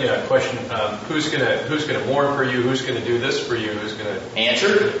 Question. Who's gonna mourn for you? Who's gonna do this for you? Who's gonna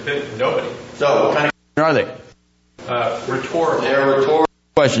answer? Nobody. So what kind of are they? Rhetorical. They're rhetorical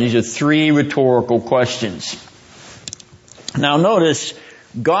questions. These are 3 rhetorical questions. Now notice,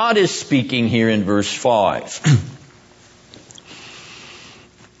 God is speaking here in verse 5.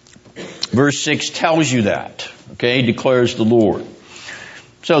 Verse 6 tells you that. Okay, declares the Lord.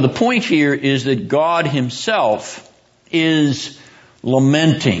 So the point here is that God Himself is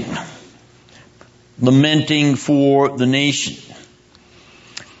lamenting for the nation.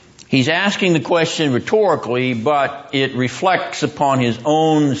 He's asking the question rhetorically, but it reflects upon His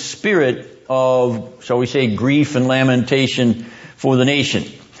own spirit of, shall we say, grief and lamentation for the nation.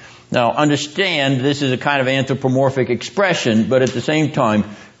 Now understand, this is a kind of anthropomorphic expression, but at the same time,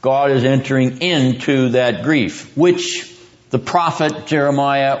 God is entering into that grief, which the prophet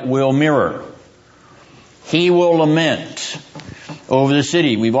Jeremiah will mirror. He will lament over the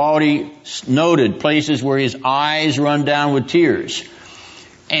city. We've already noted places where his eyes run down with tears.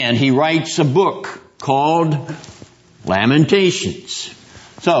 And he writes a book called Lamentations.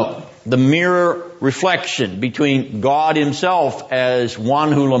 So, the mirror reflection between God himself as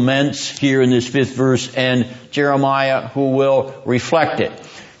one who laments here in this 5th verse and Jeremiah who will reflect it.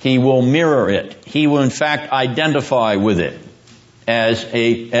 He will mirror it. He will in fact identify with it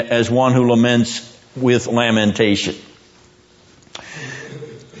as one who laments with lamentation.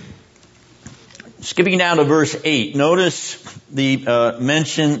 Skipping down to verse 8, notice the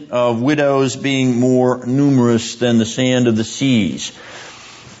mention of widows being more numerous than the sand of the seas.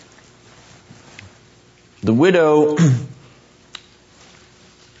 The widow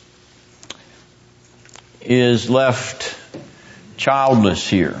is left childless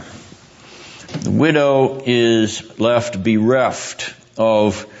here. The widow is left bereft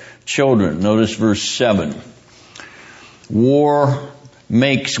of children. Notice verse 7. War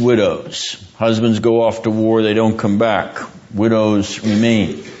makes widows. Husbands go off to war, they don't come back. Widows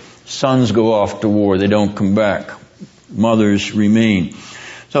remain. Sons go off to war, they don't come back. Mothers remain.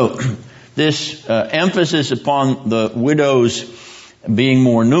 So this emphasis upon the widows being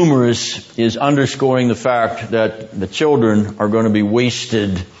more numerous is underscoring the fact that the children are going to be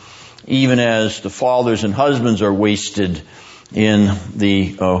wasted even as the fathers and husbands are wasted in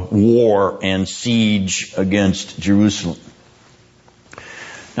the war and siege against Jerusalem.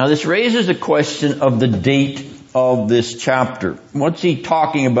 Now this raises the question of the date of this chapter. What's he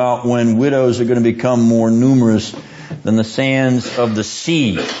talking about when widows are going to become more numerous than the sands of the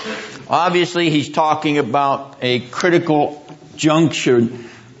sea? Obviously he's talking about a critical juncture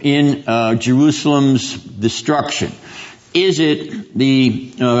in Jerusalem's destruction. Is it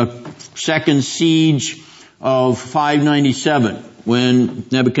the second siege of 597 when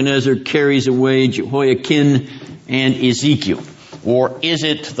Nebuchadnezzar carries away Jehoiakim and Ezekiel? Or is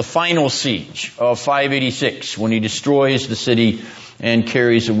it the final siege of 586 when he destroys the city and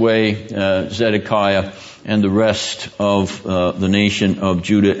carries away Zedekiah and the rest of the nation of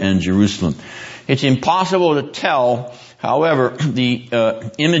Judah and Jerusalem? It's impossible to tell. However,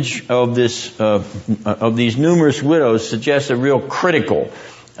 the image of these numerous widows suggests a real critical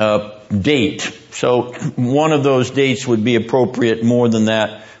date. So one of those dates would be appropriate. More than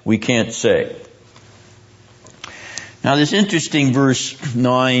that, we can't say. Now this interesting verse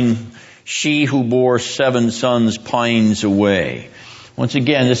 9, she who bore 7 sons pines away. Once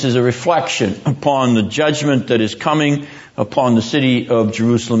again, this is a reflection upon the judgment that is coming upon the city of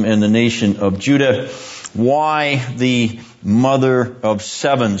Jerusalem and the nation of Judah. Why the mother of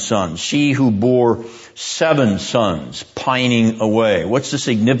 7 sons? She who bore 7 sons pining away. What's the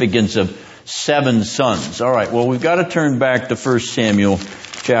significance of 7 sons? All right, well, we've got to turn back to 1 Samuel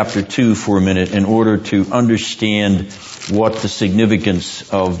chapter 2 for a minute in order to understand what the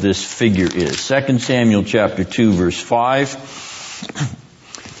significance of this figure is. 2 Samuel chapter 2 verse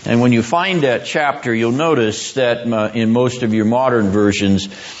 5. And when you find that chapter, you'll notice that in most of your modern versions,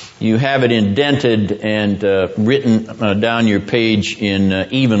 you have it indented and written down your page in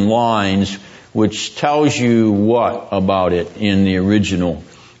even lines, which tells you what about it in the original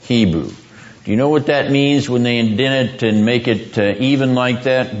Hebrew. Do you know what that means when they indent it and make it even like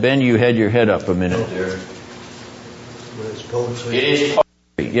that? Ben, you had your head up a minute there. It's poetry. It is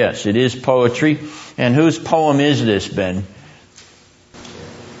poetry. Yes, it is poetry. And whose poem is this, Ben?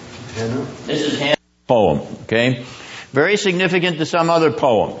 Hannah. This is Hannah's poem, okay? Very significant to some other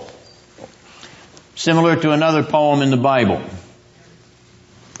poem. Similar to another poem in the Bible.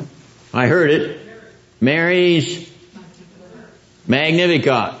 I heard it. Mary's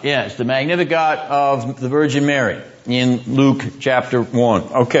Magnificat. Yes, the Magnificat of the Virgin Mary in Luke chapter 1.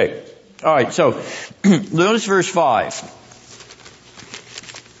 Okay. All right, so notice verse 5.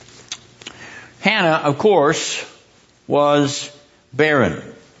 Hannah, of course, was barren.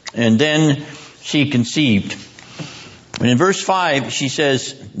 And then she conceived. And in verse 5, she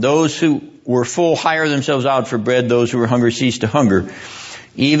says, those who were full hire themselves out for bread. Those who were hungry cease to hunger.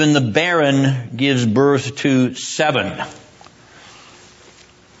 Even the barren gives birth to 7.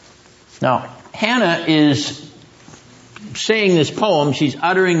 Now, Hannah is saying this poem. She's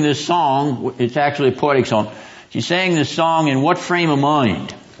uttering this song. It's actually a poetic song. She's saying this song in what frame of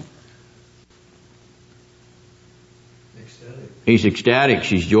mind? He's ecstatic.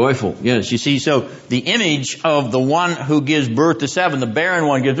 She's joyful. Yes, you see, so the image of the one who gives birth to 7, the barren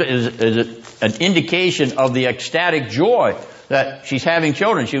one, is an indication of the ecstatic joy that she's having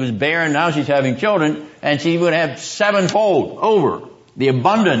children. She was barren, now she's having children, and she would have 7-fold over the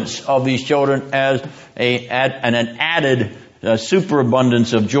abundance of these children as an added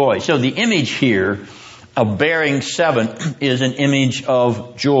superabundance of joy. So the image here of bearing 7 is an image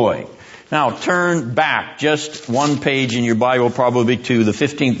of joy. Now turn back just one page in your Bible, probably to the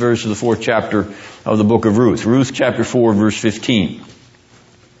 15th verse of the 4th chapter of the book of Ruth. Ruth chapter 4 verse 15.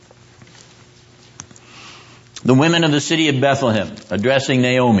 The women of the city of Bethlehem, addressing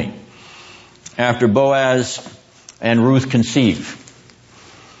Naomi, after Boaz and Ruth conceive.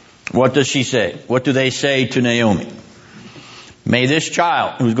 What does she say? What do they say to Naomi? May this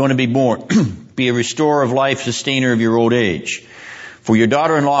child who's going to be born be a restorer of life, sustainer of your old age. For your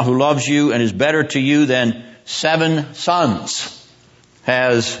daughter-in-law who loves you and is better to you than 7 sons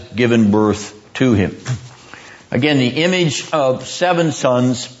has given birth to him. Again, the image of 7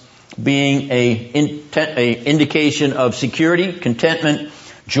 sons being a indication of security, contentment,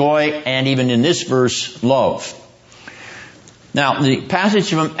 joy, and even in this verse, love. Now, the passage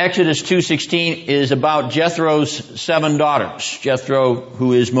from Exodus 2:16 is about Jethro's 7 daughters. Jethro,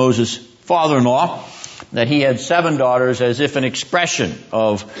 who is Moses' father-in-law, that he had 7 daughters as if an expression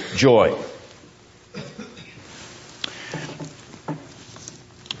of joy.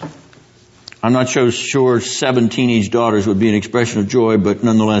 I'm not so sure 7 teenage daughters would be an expression of joy, but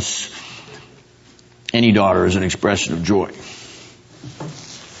nonetheless, any daughter is an expression of joy.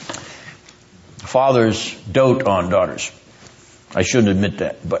 Fathers dote on daughters. I shouldn't admit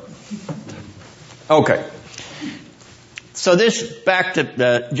that, but okay. So this, back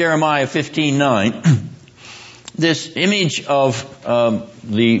to Jeremiah 15:9, this image of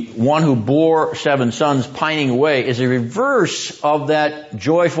the one who bore 7 sons pining away is a reverse of that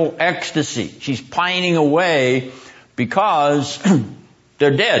joyful ecstasy. She's pining away because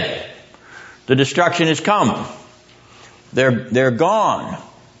they're dead. The destruction has come. They're gone.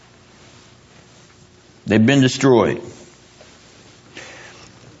 They've been destroyed.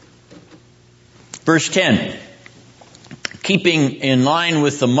 Verse 10, keeping in line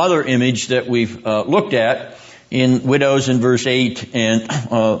with the mother image that we've looked at in widows in verse 8 and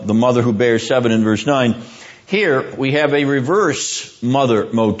the mother who bears 7 in verse 9, here we have a reverse mother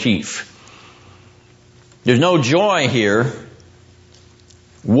motif. There's no joy here.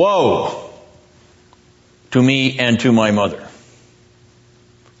 Woe to me and to my mother.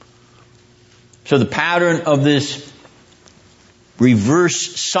 So the pattern of this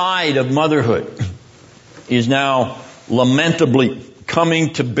reverse side of motherhood is now lamentably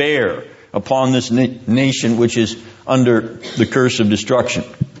coming to bear upon this nation which is under the curse of destruction.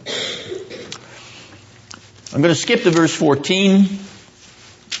 I'm going to skip to verse 14.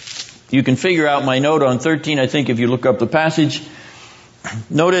 You can figure out my note on 13, I think, if you look up the passage.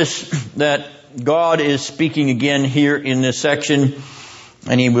 Notice that God is speaking again here in this section,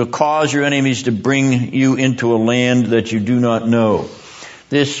 and He will cause your enemies to bring you into a land that you do not know.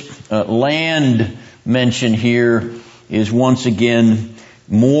 This land mentioned here is once again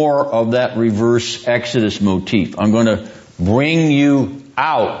more of that reverse Exodus motif. I'm going to bring you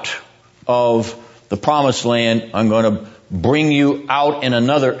out of the promised land. I'm going to bring you out in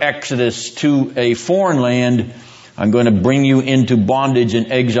another Exodus to a foreign land. I'm going to bring you into bondage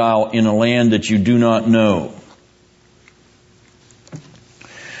and exile in a land that you do not know.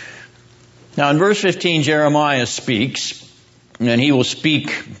 Now in verse 15, Jeremiah speaks, and he will speak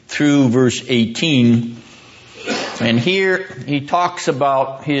through verse 18. And here he talks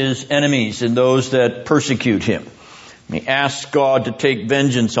about his enemies and those that persecute him. He asks God to take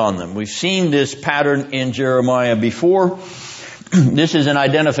vengeance on them. We've seen this pattern in Jeremiah before. This is an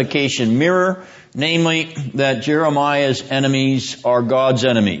identification mirror, namely that Jeremiah's enemies are God's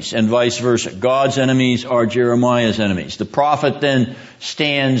enemies and vice versa. God's enemies are Jeremiah's enemies. The prophet then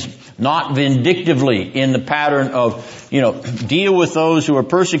stands not vindictively in the pattern of, deal with those who are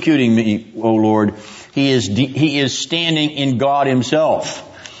persecuting me, O Lord. He is standing in God Himself,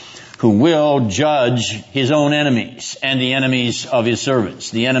 who will judge His own enemies and the enemies of His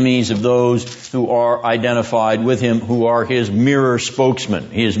servants, the enemies of those who are identified with Him, who are His mirror spokesmen,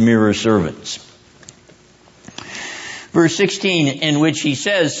 His mirror servants. Verse 16, in which he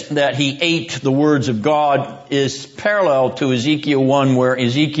says that he ate the words of God, is parallel to Ezekiel 1, where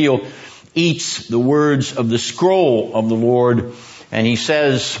Ezekiel eats the words of the scroll of the Lord, and he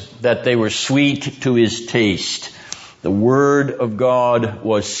says that they were sweet to his taste. The word of God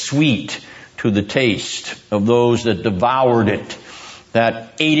was sweet to the taste of those that devoured it,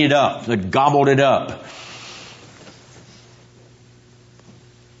 that ate it up, that gobbled it up.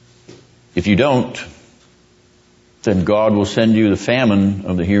 If you don't, then God will send you the famine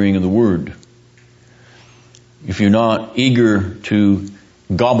of the hearing of the word. If you're not eager to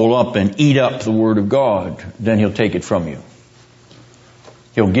gobble up and eat up the word of God, then He'll take it from you.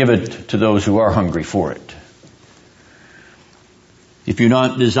 He'll give it to those who are hungry for it. If you're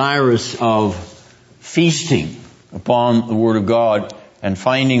not desirous of feasting upon the word of God and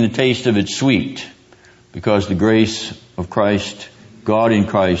finding the taste of it sweet, because the grace of Christ, God in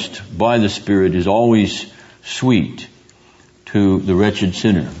Christ, by the Spirit is always sweet to the wretched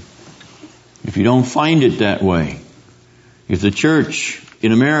sinner, If you don't find it that way, if the church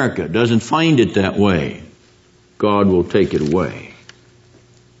in America doesn't find it that way, God will take it away.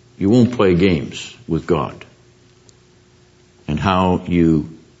 You won't play games with God and how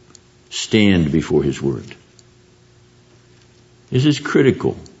you stand before His Word. This is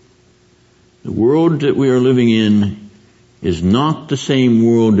critical. The world that we are living in is not the same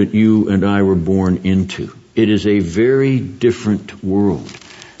world that you and I were born into. It is a very different world.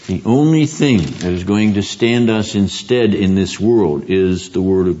 The only thing that is going to stand us instead in this world is the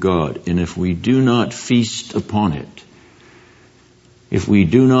Word of God. And if we do not feast upon it, if we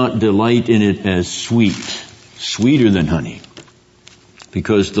do not delight in it as sweet, sweeter than honey,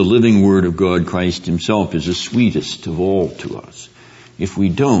 because the living Word of God, Christ Himself, is the sweetest of all to us. If we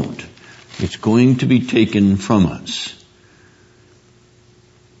don't, it's going to be taken from us.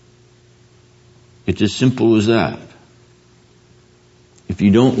 It's as simple as that. If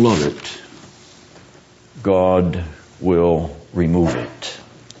you don't love it, God will remove it.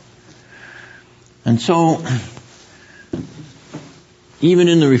 And so, even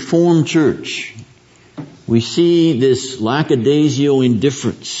in the Reformed Church, we see this lackadaisical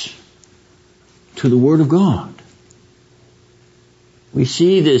indifference to the Word of God. We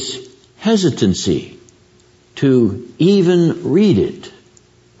see this hesitancy to even read it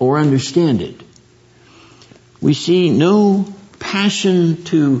or understand it. We see no passion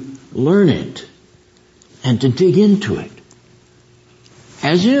to learn it and to dig into it,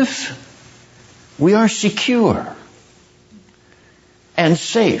 as if we are secure and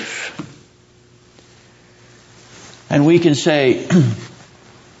safe. And we can say,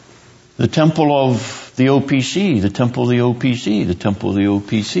 the temple of the OPC, the temple of the OPC, the temple of the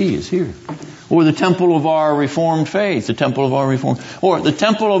OPC is here. Or the temple of our Reformed faith, the temple of our Reformed, or the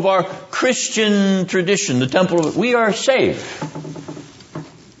temple of our Christian tradition, the temple of, we are safe.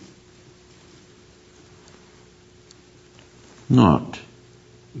 Not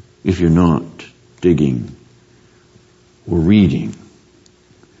if you're not digging or reading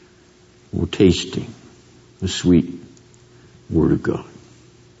or tasting the sweet Word of God.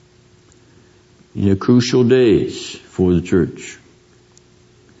 In the crucial days for the church,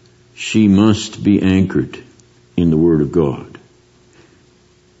 she must be anchored in the Word of God.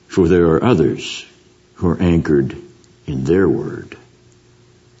 For there are others who are anchored in their Word,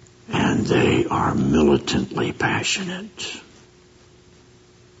 and they are militantly passionate.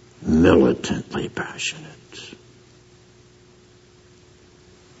 Militantly passionate.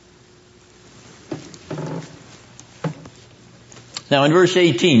 Now in verse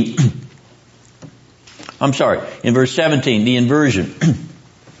 18, in verse 17, the inversion.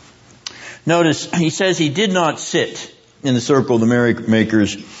 Notice, he says he did not sit in the circle of the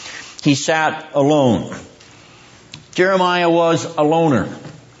merrymakers. He sat alone. Jeremiah was a loner.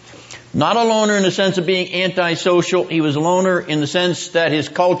 Not a loner in the sense of being antisocial. He was a loner in the sense that his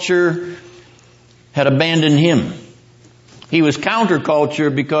culture had abandoned him. He was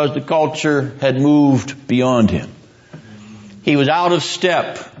counterculture because the culture had moved beyond him. He was out of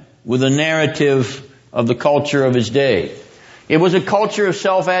step with the narrative of the culture of his day. It was a culture of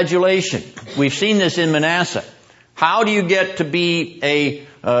self-adulation. We've seen this in Manasseh. How do you get to be a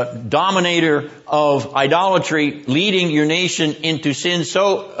dominator of idolatry, leading your nation into sin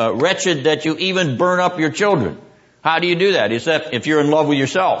so wretched that you even burn up your children? How do you do that? Is that if you're in love with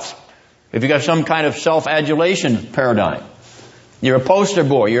yourself? If you got some kind of self-adulation paradigm? You're a poster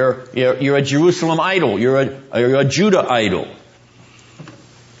boy. You're a Jerusalem idol. You're a Judah idol.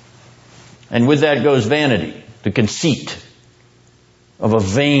 And with that goes vanity, the conceit of a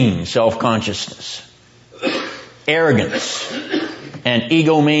vain self-consciousness, arrogance, and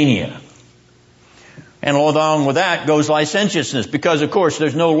egomania. And along with that goes licentiousness, because of course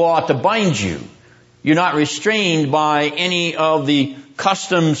there's no law to bind you. You're not restrained by any of the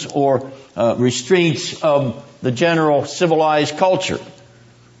customs or restraints of the general civilized culture.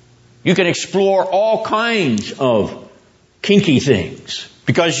 You can explore all kinds of kinky things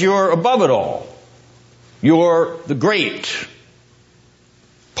because you're above it all. You're the great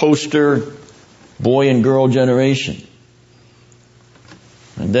poster boy and girl generation.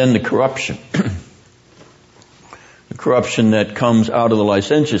 And then the corruption. The corruption that comes out of the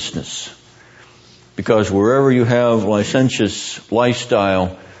licentiousness. Because wherever you have licentious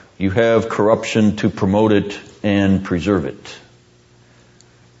lifestyle, you have corruption to promote it and preserve it.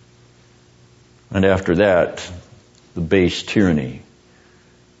 And after that, the base tyranny.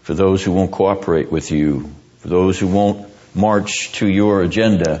 For those who won't cooperate with you, for those who won't march to your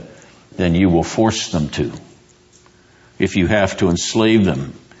agenda, then you will force them to. If you have to enslave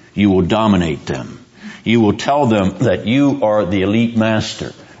them, you will dominate them. You will tell them that you are the elite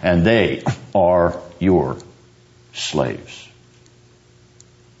master and they are your slaves.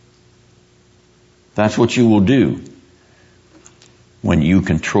 That's what you will do when you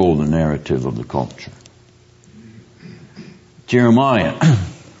control the narrative of the culture. Jeremiah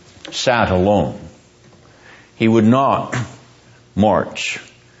sat alone. He would not march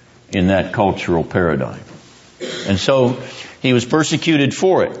in that cultural paradigm. And so he was persecuted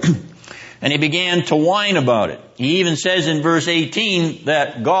for it. And he began to whine about it. He even says in verse 18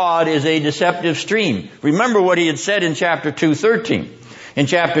 that God is a deceptive stream. Remember what he had said in chapter 2:13. In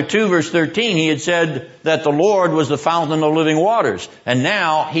chapter 2, verse 13, he had said that the Lord was the fountain of living waters. And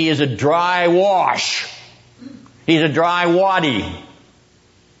now he is a dry wash. He's a dry wadi.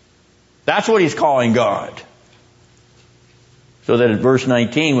 That's what he's calling God. So that in verse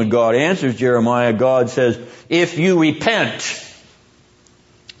 19, when God answers Jeremiah, God says, if you repent,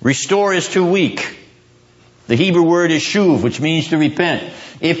 restore is too weak. The Hebrew word is shuv, which means to repent.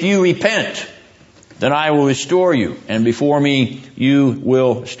 If you repent, then I will restore you, and before me you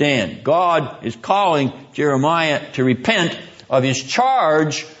will stand. God is calling Jeremiah to repent of his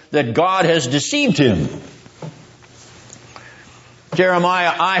charge that God has deceived him.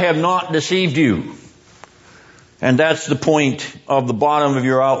 Jeremiah, I have not deceived you. And that's the point of the bottom of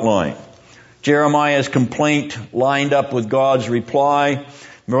your outline. Jeremiah's complaint lined up with God's reply,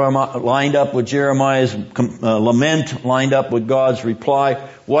 lined up with Jeremiah's lament, lined up with God's reply.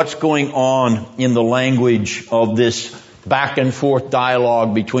 What's going on in the language of this back and forth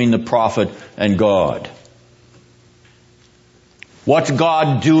dialogue between the prophet and God? What's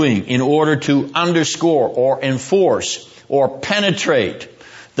God doing in order to underscore or enforce or penetrate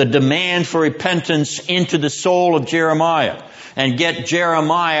the demand for repentance into the soul of Jeremiah and get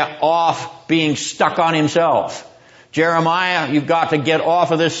Jeremiah off being stuck on himself? Jeremiah, you've got to get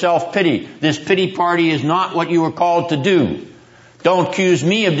off of this self-pity. This pity party is not what you were called to do. Don't accuse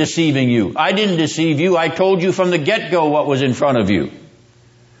me of deceiving you. I didn't deceive you. I told you from the get-go what was in front of you.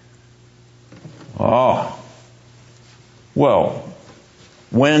 Oh. Well,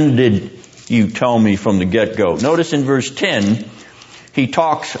 when did you tell me from the get-go? Notice in verse 10, he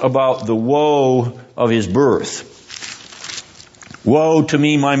talks about the woe of his birth. Woe to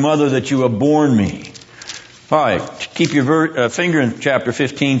me, my mother, that you have borne me. All right, keep your finger in chapter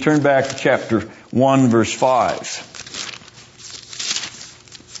 15. Turn back to chapter 1, verse 5.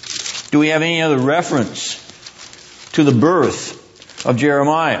 Do we have any other reference to the birth of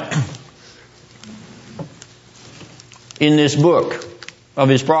Jeremiah in this book of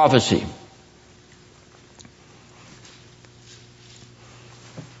his prophecy?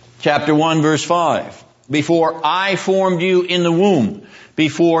 Chapter 1, verse 5. Before I formed you in the womb,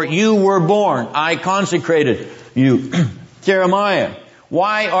 before you were born, I consecrated you. Jeremiah,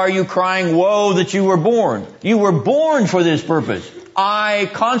 why are you crying, woe that you were born? You were born for this purpose. I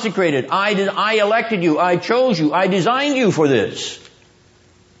consecrated. I elected you. I chose you. I designed you for this.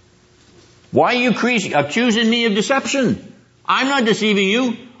 Why are you accusing me of deception? I'm not deceiving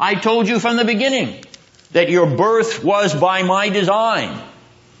you. I told you from the beginning that your birth was by my design.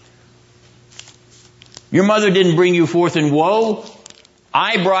 Your mother didn't bring you forth in woe.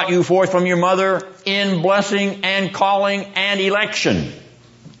 I brought you forth from your mother in blessing and calling and election.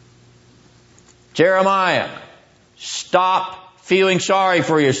 Jeremiah, stop feeling sorry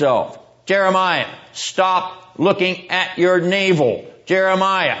for yourself. Jeremiah, stop looking at your navel.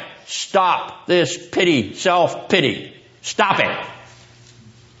 Jeremiah, stop this pity, self-pity. Stop it.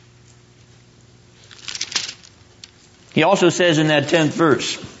 He also says in that 10th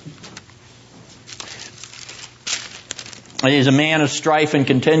verse, he is a man of strife and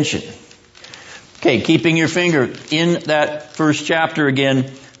contention. Okay, keeping your finger in that first chapter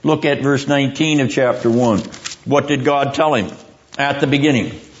again, look at verse 19 of chapter 1. What did God tell him at the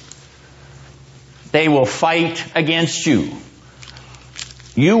beginning? They will fight against you.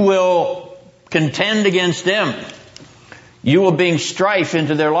 You will contend against them. You will bring strife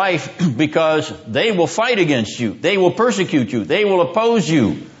into their life because they will fight against you. They will persecute you. They will oppose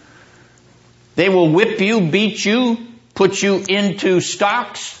you. They will whip you, beat you, put you into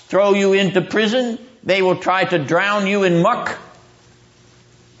stocks, throw you into prison. They will try to drown you in muck.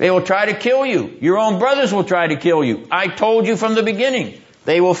 They will try to kill you. Your own brothers will try to kill you. I told you from the beginning.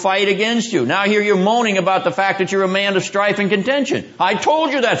 They will fight against you. Now here you're moaning about the fact that you're a man of strife and contention. I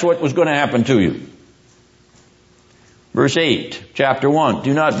told you that's what was going to happen to you. Verse 8, chapter 1.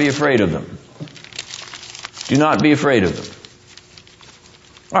 Do not be afraid of them. Do not be afraid of them.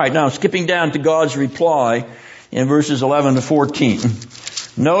 All right, now skipping down to God's reply in verses 11 to 14.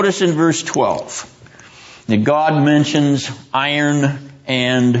 Notice in verse 12 that God mentions iron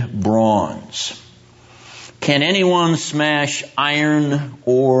and bronze. Can anyone smash iron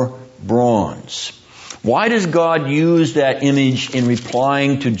or bronze? Why does God use that image in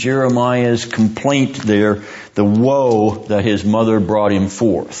replying to Jeremiah's complaint there, the woe that his mother brought him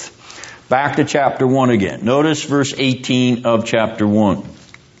forth? Back to chapter 1 again. Notice verse 18 of chapter 1.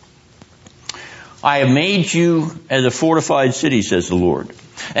 I have made you as a fortified city, says the Lord.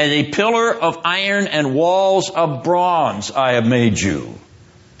 As a pillar of iron and walls of bronze I have made you.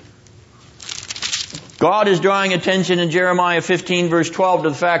 God is drawing attention in Jeremiah 15 verse 12 to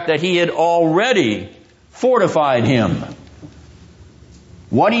the fact that he had already fortified him.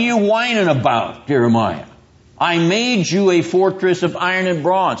 What are you whining about, Jeremiah? I made you a fortress of iron and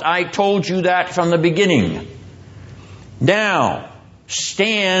bronze. I told you that from the beginning. Now,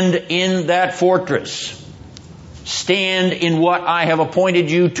 stand in that fortress. Stand in what I have appointed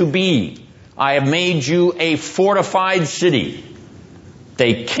you to be. I have made you a fortified city.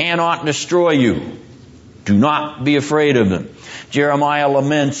 They cannot destroy you. Do not be afraid of them. Jeremiah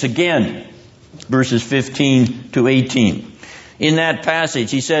laments again, verses 15 to 18. In that passage,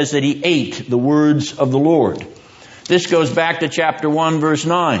 he says that he ate the words of the Lord. This goes back to chapter 1, verse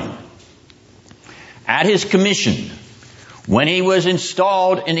 9. At his commission, when he was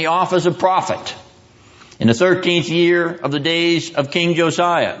installed in the office of prophet, in the 13th year of the days of King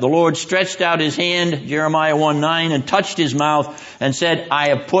Josiah, the Lord stretched out his hand, Jeremiah 1:9, and touched his mouth and said, I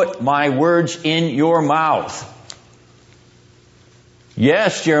have put my words in your mouth.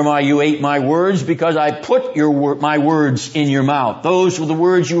 Yes, Jeremiah, you ate my words because I put my words in your mouth. Those were the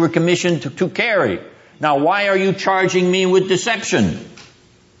words you were commissioned to carry. Now, why are you charging me with deception?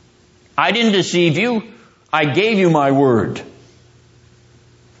 I didn't deceive you. I gave you my word.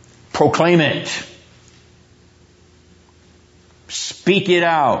 Proclaim it. Speak it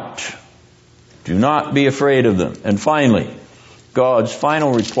out. Do not be afraid of them. And finally, God's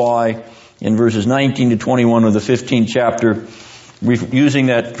final reply in verses 19 to 21 of the 15th chapter, using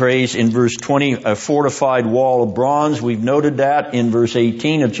that phrase in verse 20, a fortified wall of bronze. We've noted that in verse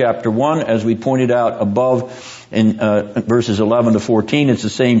 18 of chapter 1, as we pointed out above in verses 11 to 14. It's the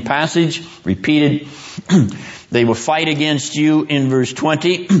same passage, repeated. They will fight against you in verse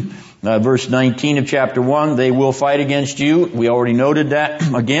 20. Verse 19 of chapter 1, they will fight against you. We already noted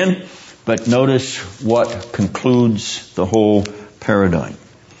that again. But notice what concludes the whole paradigm.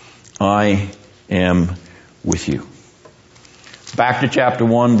 I am with you. Back to chapter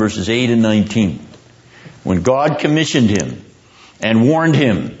 1, verses 8 and 19. When God commissioned him and warned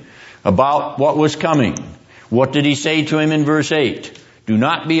him about what was coming, what did he say to him in verse 8? Do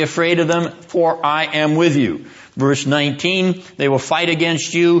not be afraid of them, for I am with you. Verse 19, they will fight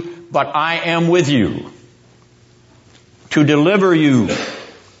against you, but I am with you to deliver you.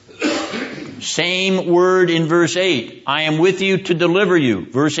 Same word in verse 8. I am with you to deliver you.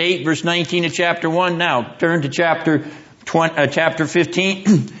 Verse 8, verse 19 of chapter 1. Now turn to chapter 15,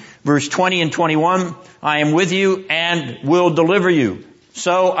 verse 20 and 21. I am with you and will deliver you.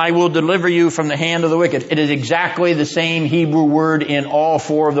 So I will deliver you from the hand of the wicked. It is exactly the same Hebrew word in all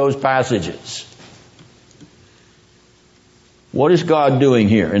four of those passages. What is God doing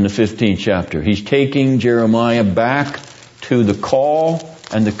here in the 15th chapter? He's taking Jeremiah back to the call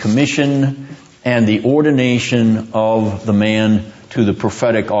and the commission and the ordination of the man to the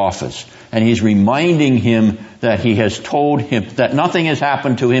prophetic office. And he's reminding him that he has told him that nothing has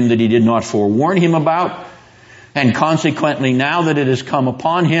happened to him that he did not forewarn him about. And consequently, now that it has come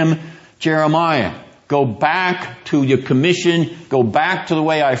upon him, Jeremiah, go back to your commission, go back to the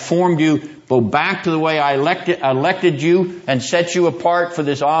way I formed you, go back to the way I elected you and set you apart for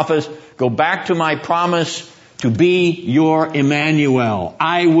this office. Go back to my promise to be your Emmanuel.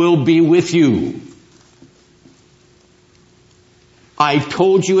 I will be with you. I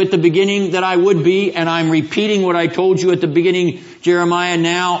told you at the beginning that I would be, and I'm repeating what I told you at the beginning, Jeremiah,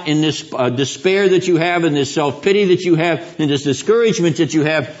 now in this despair that you have, in this self-pity that you have, in this discouragement that you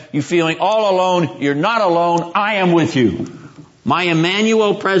have, you feeling all alone. You're not alone. I am with you. My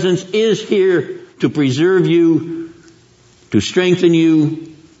Emmanuel presence is here to preserve you, to strengthen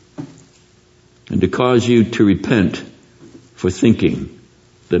you, and to cause you to repent for thinking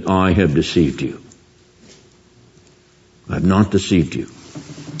that I have deceived you. I have not deceived you.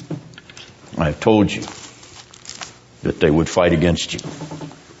 I have told you that they would fight against you.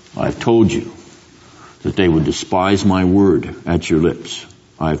 I have told you that they would despise my word at your lips.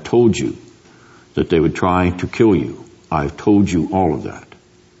 I have told you that they would try to kill you. I have told you all of that.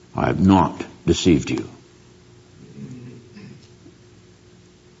 I have not deceived you.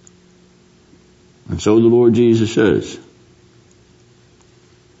 And so the Lord Jesus says,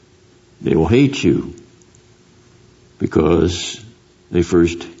 they will hate you because they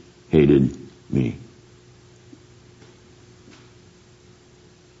first hated me.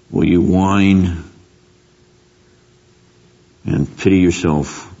 will you whine and pity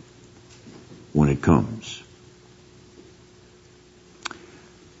yourself when it comes?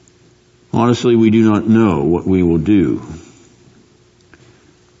 Honestly, we do not know what we will do,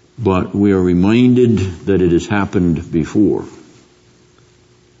 but we are reminded that it has happened before,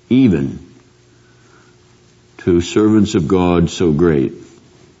 even to servants of God so great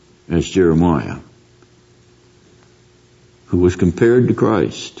as Jeremiah, who was compared to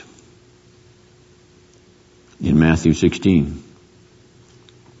Christ in Matthew 16.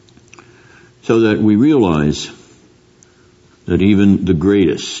 So that we realize that even the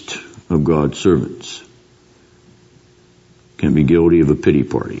greatest of God's servants can be guilty of a pity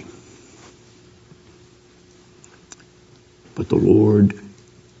party. But the Lord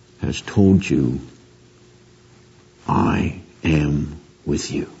has told you, I am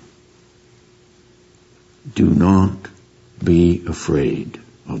with you. Do not be afraid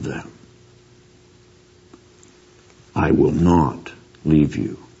of them. I will not leave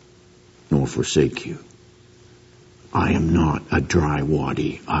you nor forsake you. I am not a dry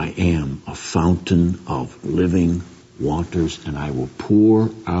wadi. I am a fountain of living waters, and I will pour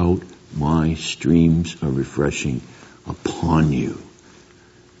out my streams of refreshing upon you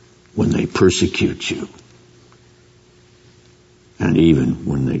when they persecute you, and even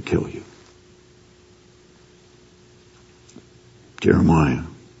when they kill you. Jeremiah,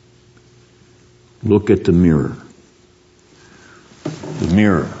 look at the mirror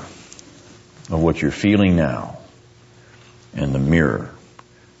of what you're feeling now, and the mirror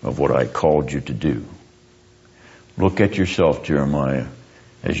of what I called you to do. Look at yourself, Jeremiah,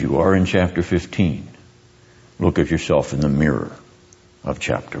 as you are in chapter 15. Look at yourself in the mirror of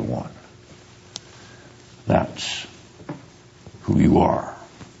chapter 1. That's who you are,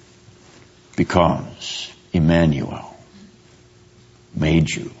 because Emmanuel made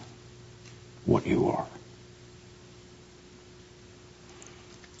you what you are.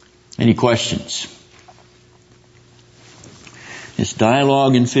 Any questions? This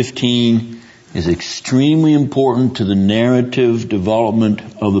dialogue in 15 is extremely important to the narrative development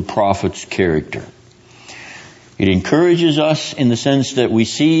of the prophet's character. It encourages us in the sense that we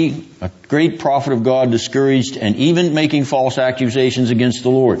see a great prophet of God discouraged and even making false accusations against the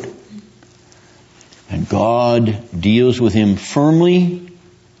Lord. And God deals with him firmly,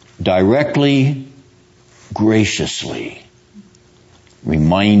 directly, graciously,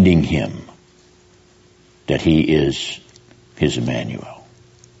 reminding him that he is his Emmanuel.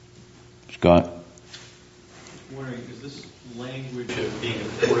 Scott? I'm wondering, is this language of being a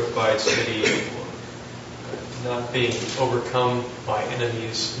fortified city, not being overcome by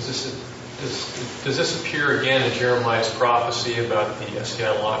enemies, does this appear again in Jeremiah's prophecy about the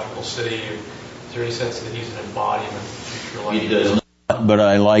eschatological city? Is there any sense that he's an embodiment of future life? He does not, but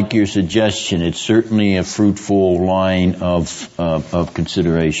I like your suggestion. It's certainly a fruitful line of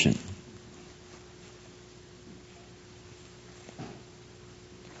consideration.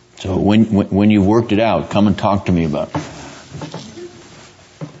 So when you've worked it out, come and talk to me about it.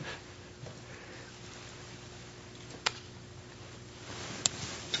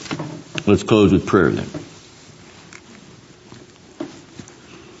 Let's close with prayer then.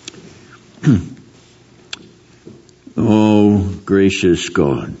 Oh, gracious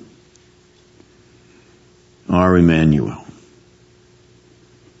God, our Emmanuel,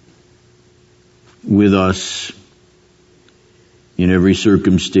 with us in every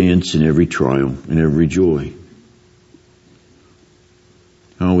circumstance, in every trial, in every joy.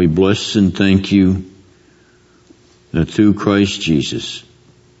 How we bless and thank you that through Christ Jesus,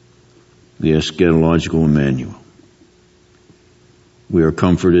 the eschatological Emmanuel, we are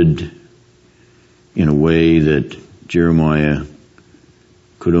comforted in a way that Jeremiah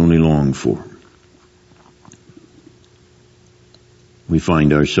could only long for. We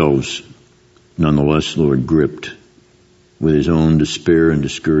find ourselves, nonetheless, Lord, gripped with his own despair and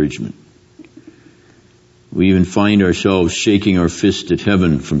discouragement. We even find ourselves shaking our fist at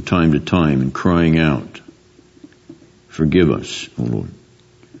heaven from time to time and crying out, forgive us, O Lord.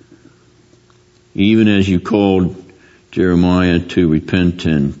 Even as you called Jeremiah to repent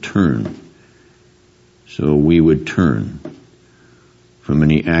and turn, so we would turn from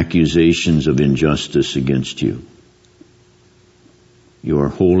any accusations of injustice against you. You are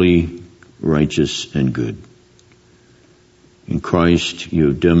holy, righteous, and good. In Christ, you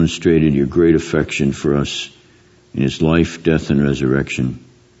have demonstrated your great affection for us in his life, death, and resurrection.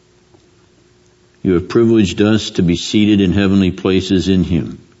 You have privileged us to be seated in heavenly places in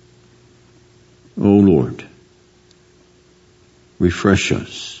him. O Lord, refresh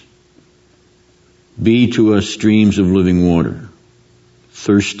us. Be to us streams of living water.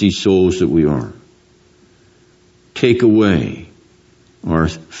 thirsty souls that we are. Take away our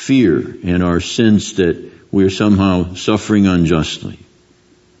fear and our sense that we are somehow suffering unjustly.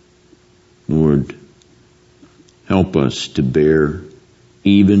 Lord, help us to bear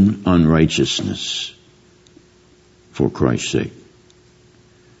even unrighteousness for Christ's sake.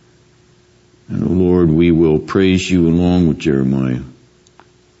 And, O Lord, we will praise you along with Jeremiah,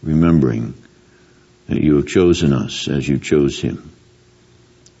 remembering that you have chosen us as you chose him.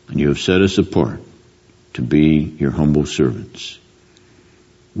 And you have set us apart to be your humble servants.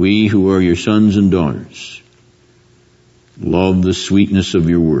 We who are your sons and daughters love the sweetness of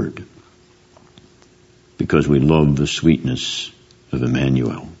your word because we love the sweetness of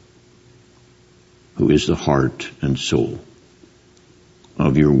Emmanuel, who is the heart and soul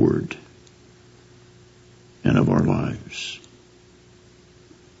of your word and of our lives.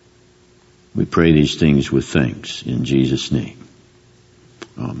 We pray these things with thanks in Jesus' name.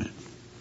 Amen.